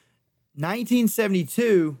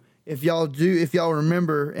 1972, if y'all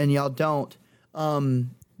remember and y'all don't,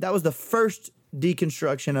 that was the first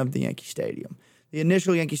deconstruction of the Yankee Stadium. The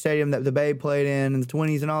initial Yankee Stadium that the Babe played in the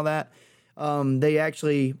 20s and all that, they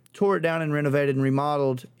actually tore it down and renovated and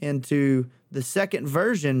remodeled into the second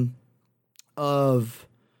version of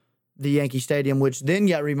the Yankee Stadium, which then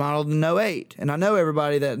got remodeled in '08. And I know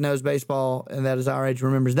everybody that knows baseball and that is our age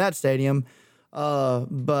remembers that stadium.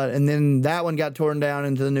 And then that one got torn down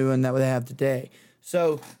into the new one that they have today.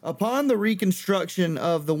 So upon the reconstruction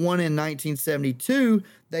of the one in 1972,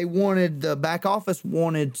 the back office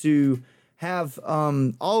wanted to have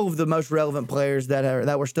all of the most relevant players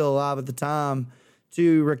that were still alive at the time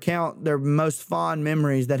to recount their most fond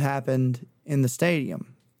memories that happened in the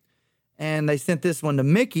stadium. And they sent this one to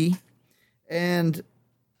Mickey. And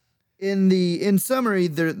in summary,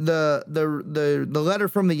 the letter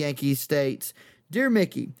from the Yankees states, "Dear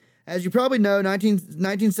Mickey, as you probably know,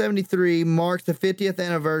 1973 marks the 50th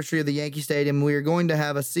anniversary of the Yankee Stadium. We are going to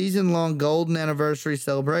have a season-long golden anniversary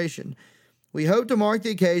celebration. We hope to mark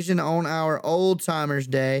the occasion on our Old Timers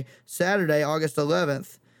Day, Saturday, August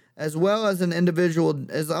 11th, as well as on individual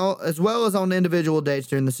dates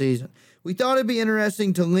during the season. We thought it'd be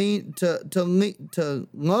interesting to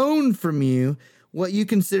loan from you what you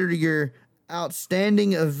consider your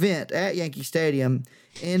outstanding event at Yankee Stadium.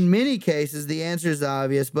 In many cases, the answer is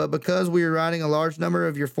obvious, but because we are writing a large number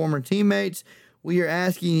of your former teammates, we are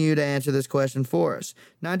asking you to answer this question for us.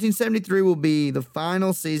 1973 will be the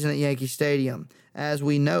final season at Yankee Stadium as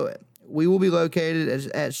we know it. We will be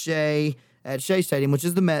located at Shea Stadium, which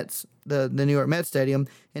is the Mets, the New York Mets Stadium,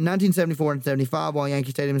 in 1974 and 75, while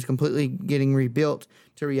Yankee Stadium is completely getting rebuilt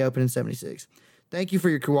to reopen in 76. Thank you for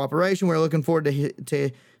your cooperation. We're looking forward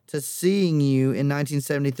to seeing you in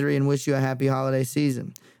 1973 and wish you a happy holiday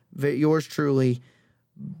season. Yours truly,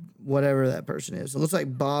 whatever that person is. It looks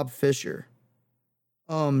like Bob Fisher.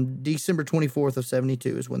 December 24th of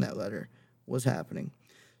 72 is when that letter was happening.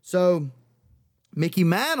 So, Mickey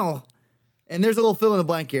Mantle, and there's a little fill in the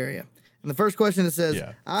blank area. And the first question it says,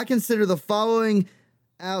 I consider the following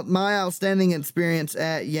my outstanding experience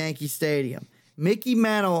at Yankee Stadium. Mickey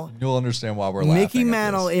Mantle. You'll understand why we're laughing. Mickey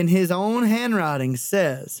Mantle, in his own handwriting,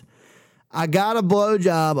 says, I got a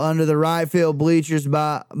blowjob under the right field bleachers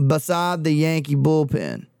beside the Yankee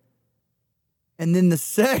bullpen. And then the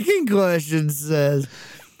second question says,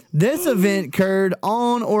 this event occurred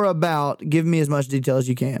on or about, give me as much detail as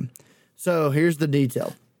you can. So here's the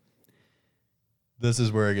detail. This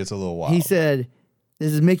is where it gets a little wild. He said,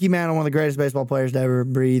 this is Mickey Mantle, one of the greatest baseball players to ever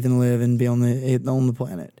breathe and live and be on the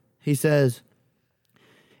planet. He says,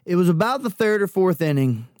 it was about the third or fourth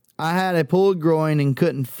inning. I had a pulled groin and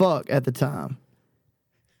couldn't fuck at the time.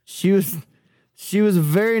 She was a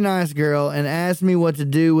very nice girl and asked me what to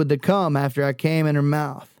do with the cum after I came in her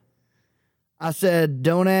mouth. I said,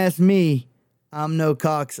 don't ask me. I'm no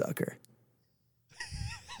cocksucker.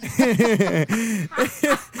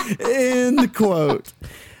 End quote.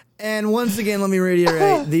 And once again, let me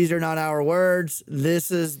reiterate, these are not our words. This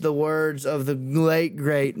is the words of the late,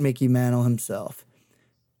 great Mickey Mantle himself.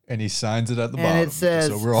 And he signs it at the bottom. And it says,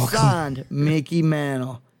 so we're all signed, Mickey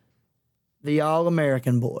Mantle, the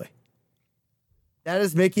All-American boy. That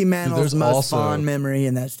is Mickey Mantle's most fond memory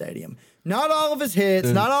in that stadium. Not all of his hits,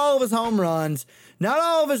 not all of his home runs, not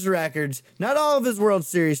all of his records, not all of his World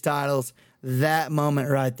Series titles. That moment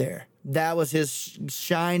right there. That was his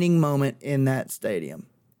shining moment in that stadium.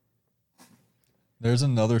 There's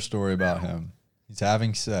another story about him. He's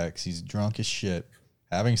having sex. He's drunk as shit.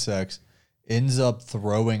 Having sex. Ends up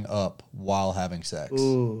throwing up while having sex.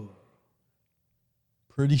 Ooh.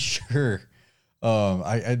 Pretty sure.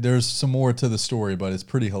 There's some more to the story, but it's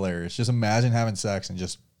pretty hilarious. Just imagine having sex and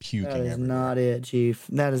just puking everywhere. That is not it, Chief.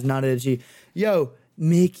 That is not it, Chief. Yo,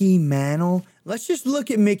 Mickey Mantle. Let's just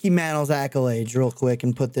look at Mickey Mantle's accolades real quick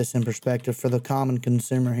and put this in perspective for the common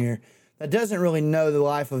consumer here that doesn't really know the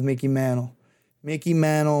life of Mickey Mantle. Mickey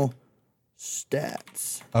Mantle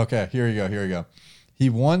stats. Okay, here we go. He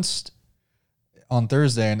once, on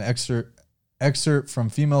Thursday, an excerpt from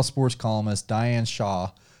female sports columnist Diane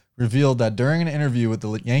Shaw revealed that during an interview with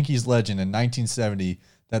the Yankees legend in 1970,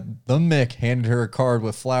 that the Mick handed her a card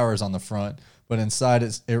with flowers on the front, but inside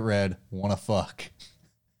it read, "Wanna fuck."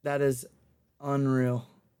 That is unreal.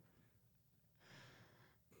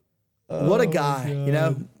 What a guy, God. You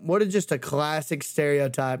know? What just a classic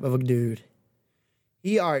stereotype of a dude.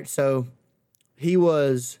 So he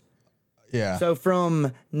was... Yeah. So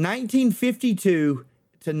from 1952 to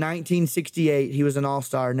 1968, he was an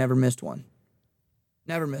all-star, never missed one.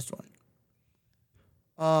 He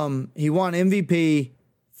won MVP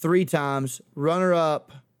 3 times,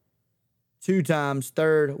 runner-up 2 times,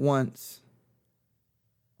 third once.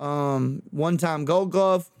 1 time Gold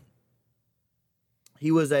Glove.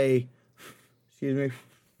 He was a, excuse me,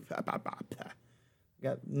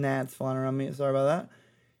 got gnats flying around me. Sorry about that.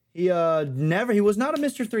 He was not a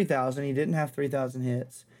Mr. 3,000. He didn't have 3,000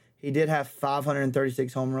 hits. He did have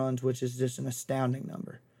 536 home runs, which is just an astounding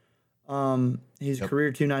number. He's a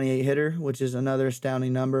career 298 hitter, which is another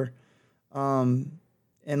astounding number. And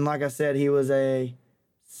like I said, he was a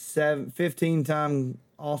 15-time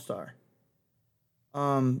All-Star.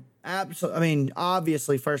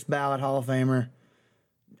 Obviously first ballot Hall of Famer.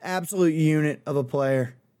 Absolute unit of a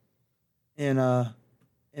player in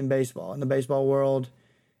baseball, in the baseball world.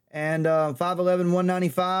 And 5'11",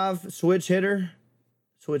 195, switch hitter,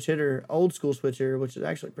 old school switch hitter, which is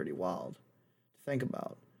actually pretty wild to think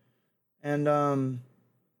about. And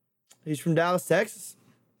he's from Dallas, Texas.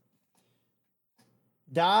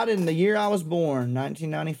 Died in the year I was born,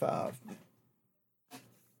 1995.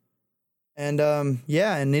 And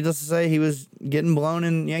and needless to say, he was getting blown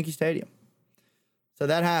in Yankee Stadium. So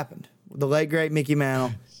that happened. The late great Mickey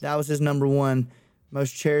Mantle. That was his number 1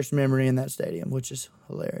 most cherished memory in that stadium, which is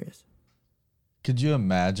hilarious. Could you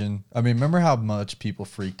imagine? I mean, remember how much people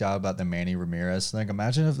freaked out about the Manny Ramirez thing?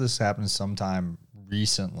 Imagine if this happened sometime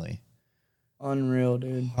recently. Unreal,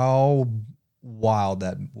 dude. How wild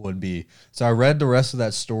that would be. So I read the rest of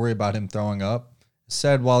that story about him throwing up. It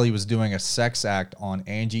said while he was doing a sex act on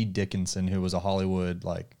Angie Dickinson, who was a Hollywood,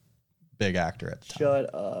 big actor at the time.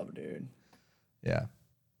 Shut up, dude. Yeah.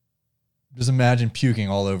 Just imagine puking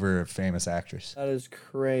all over a famous actress. That is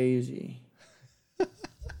crazy.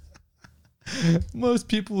 Most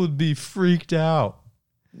people would be freaked out.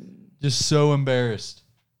 Just so embarrassed.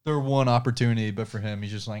 Their one opportunity, but for him,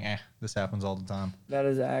 he's just like, this happens all the time. That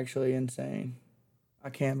is actually insane. I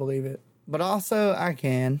can't believe it. But also, I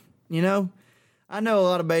can. You know, I know a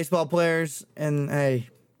lot of baseball players, and hey,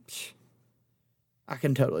 I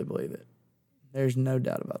can totally believe it. There's no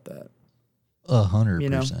doubt about that. 100%. You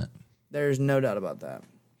know? There's no doubt about that.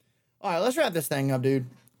 All right, let's wrap this thing up, dude.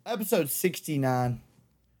 Episode 69.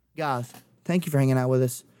 Guys, thank you for hanging out with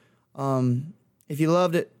us. If you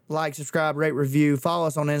loved it, like, subscribe, rate, review. Follow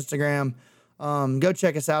us on Instagram. Go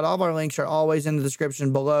check us out. All of our links are always in the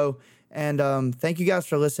description below. And thank you guys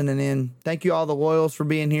for listening in. Thank you all the loyals for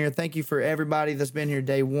being here. Thank you for everybody that's been here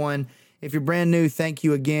day 1. If you're brand new, thank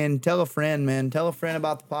you again. Tell a friend, man. Tell a friend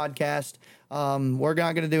about the podcast. We're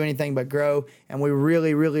not going to do anything but grow, and we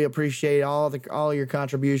really, really appreciate all your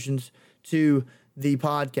contributions to the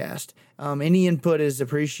podcast. Any input is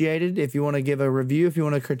appreciated. If you want to give a review, if you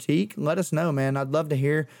want to critique, let us know, man. I'd love to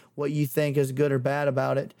hear what you think is good or bad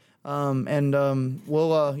about it.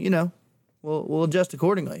 We'll adjust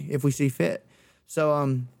accordingly if we see fit.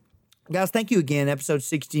 So, guys, thank you again. Episode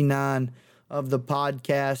 69 of the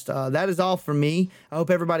podcast. That is all for me. I hope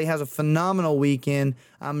everybody has a phenomenal weekend.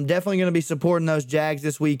 I'm definitely going to be supporting those Jags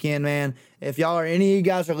this weekend, man. If any of you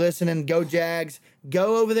guys are listening, go Jags.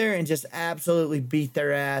 Go over there and just absolutely beat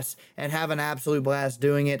their ass and have an absolute blast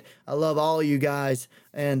doing it. I love all of you guys,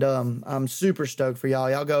 and I'm super stoked for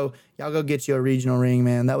y'all. Y'all go get you a regional ring,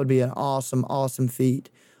 man. That would be an awesome, awesome feat.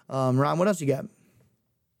 Ryan, what else you got?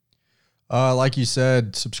 Like you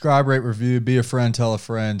said, subscribe, rate, review, be a friend, tell a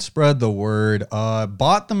friend, spread the word.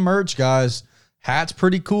 Bought the merch, guys. Hat's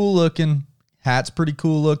pretty cool looking. My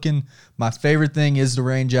favorite thing is the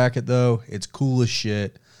rain jacket, though. It's cool as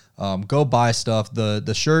shit. Go buy stuff.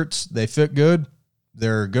 The shirts, they fit good.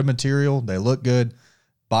 They're good material. They look good.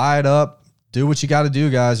 Buy it up. Do what you got to do,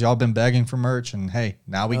 guys. Y'all been begging for merch, and hey,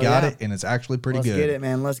 now we got it, and it's actually pretty good. Let's get it,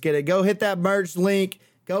 man. Let's get it. Go hit that merch link.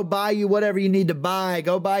 Go buy you whatever you need to buy.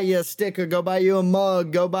 Go buy you a sticker. Go buy you a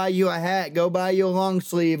mug. Go buy you a hat. Go buy you a long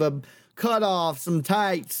sleeve, a cutoff, some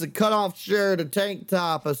tights, a cutoff shirt, a tank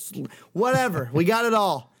top, whatever. We got it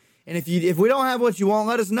all. And if we don't have what you want,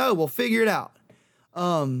 let us know. We'll figure it out.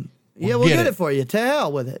 We'll get it for you. To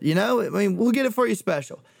hell with it. You know, I mean, we'll get it for you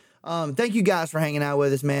special. Thank you guys for hanging out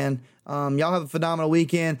with us, man. Y'all have a phenomenal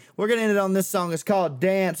weekend. We're going to end it on this song. It's called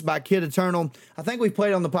Dance by Kid Eternal. I think we've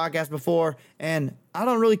played it on the podcast before, and I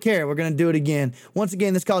don't really care. We're going to do it again. Once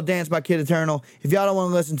again, this is called Dance by Kid Eternal. If y'all don't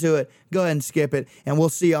want to listen to it, go ahead and skip it, and we'll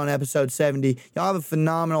see you on episode 70. Y'all have a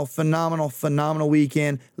phenomenal, phenomenal, phenomenal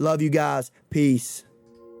weekend. Love you guys. Peace.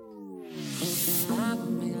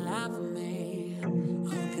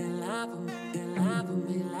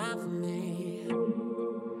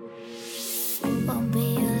 Won't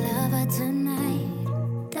be your lover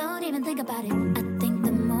tonight. Don't even think about it. I think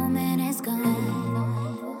the moment is gone.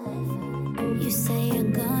 You say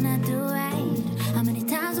you're gonna do right. How many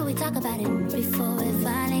times will we talk about it before